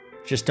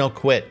 Just don't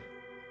quit.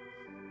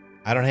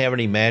 I don't have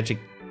any magic.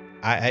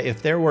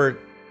 If there were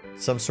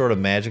some sort of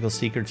magical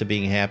secret to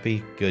being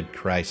happy, good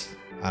Christ,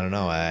 I don't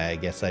know. I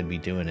guess I'd be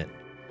doing it.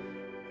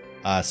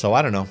 So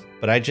I don't know.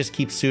 But I just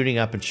keep suiting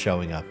up and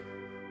showing up.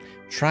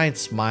 Try and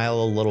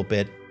smile a little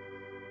bit.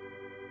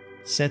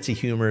 Sense of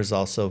humor is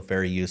also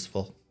very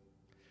useful.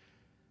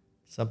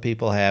 Some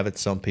people have it,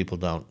 some people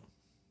don't.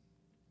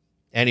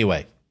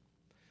 Anyway,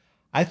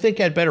 I think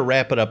I'd better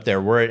wrap it up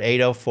there. We're at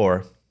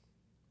 8:04.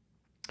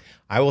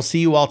 I will see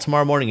you all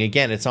tomorrow morning.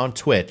 Again, it's on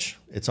Twitch.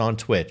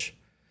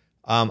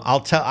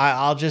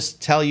 I'll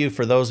just tell you,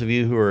 for those of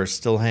you who are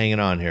still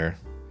hanging on here,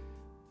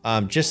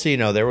 just so you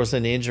know, there was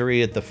an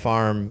injury at the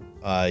farm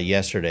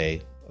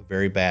yesterday, a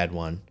very bad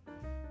one,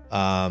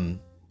 and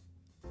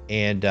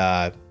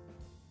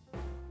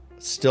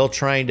still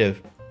trying to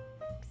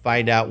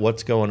find out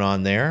what's going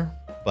on there.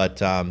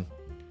 But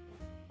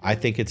I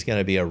think it's going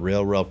to be a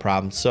real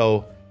problem.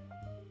 So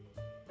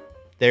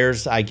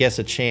there's, I guess,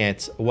 a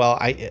chance. Well,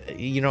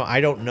 I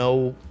don't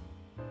know.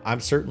 I'm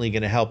certainly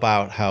going to help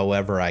out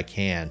however I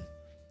can.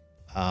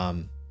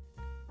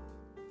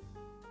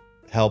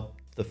 Help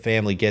the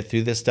family get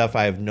through this stuff.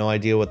 I have no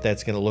idea what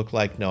that's going to look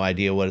like. No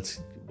idea what's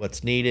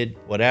needed,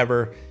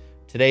 whatever.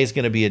 Today's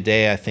going to be a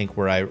day, I think,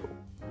 where I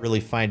really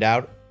find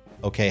out,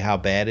 okay, how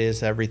bad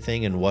is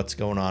everything and what's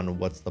going on and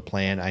what's the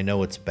plan. I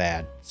know it's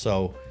bad.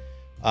 So,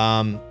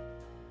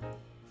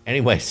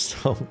 anyway,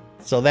 so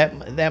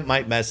that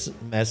might mess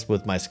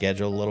with my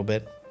schedule a little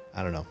bit.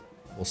 I don't know.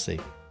 We'll see.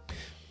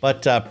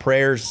 But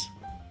prayers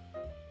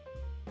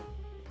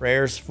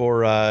for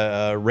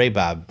Ray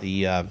Bob,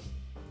 the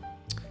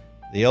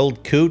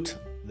old coot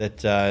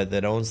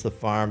that owns the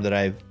farm that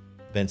I've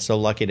been so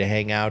lucky to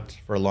hang out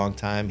for a long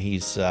time.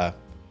 He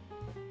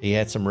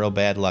had some real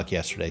bad luck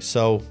yesterday.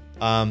 So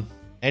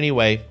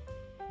anyway,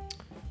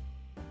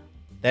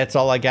 that's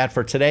all I got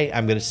for today.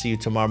 I'm going to see you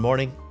tomorrow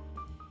morning.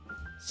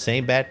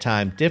 Same bat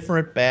time,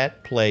 different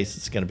bat place.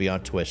 It's going to be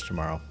on Twitch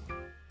tomorrow.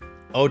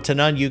 Oh,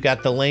 Tanan, you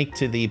got the link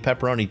to the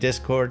Pepperoni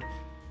Discord.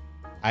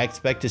 I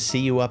expect to see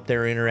you up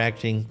there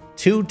interacting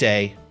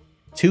today.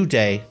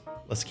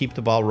 Let's keep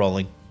the ball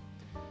rolling.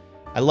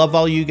 I love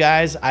all you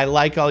guys. I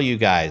like all you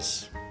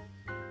guys.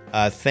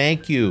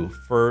 Thank you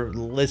for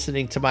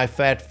listening to my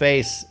fat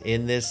face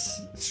in this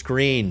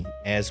screen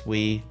as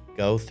we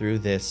go through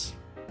this,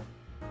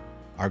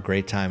 our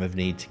great time of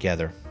need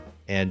together.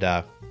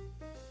 And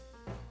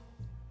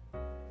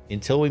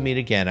until we meet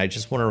again, I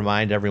just want to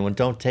remind everyone,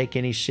 don't take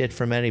any shit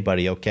from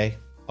anybody, okay?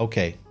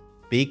 Okay.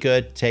 Be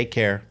good. Take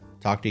care.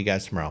 Talk to you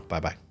guys tomorrow.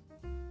 Bye-bye.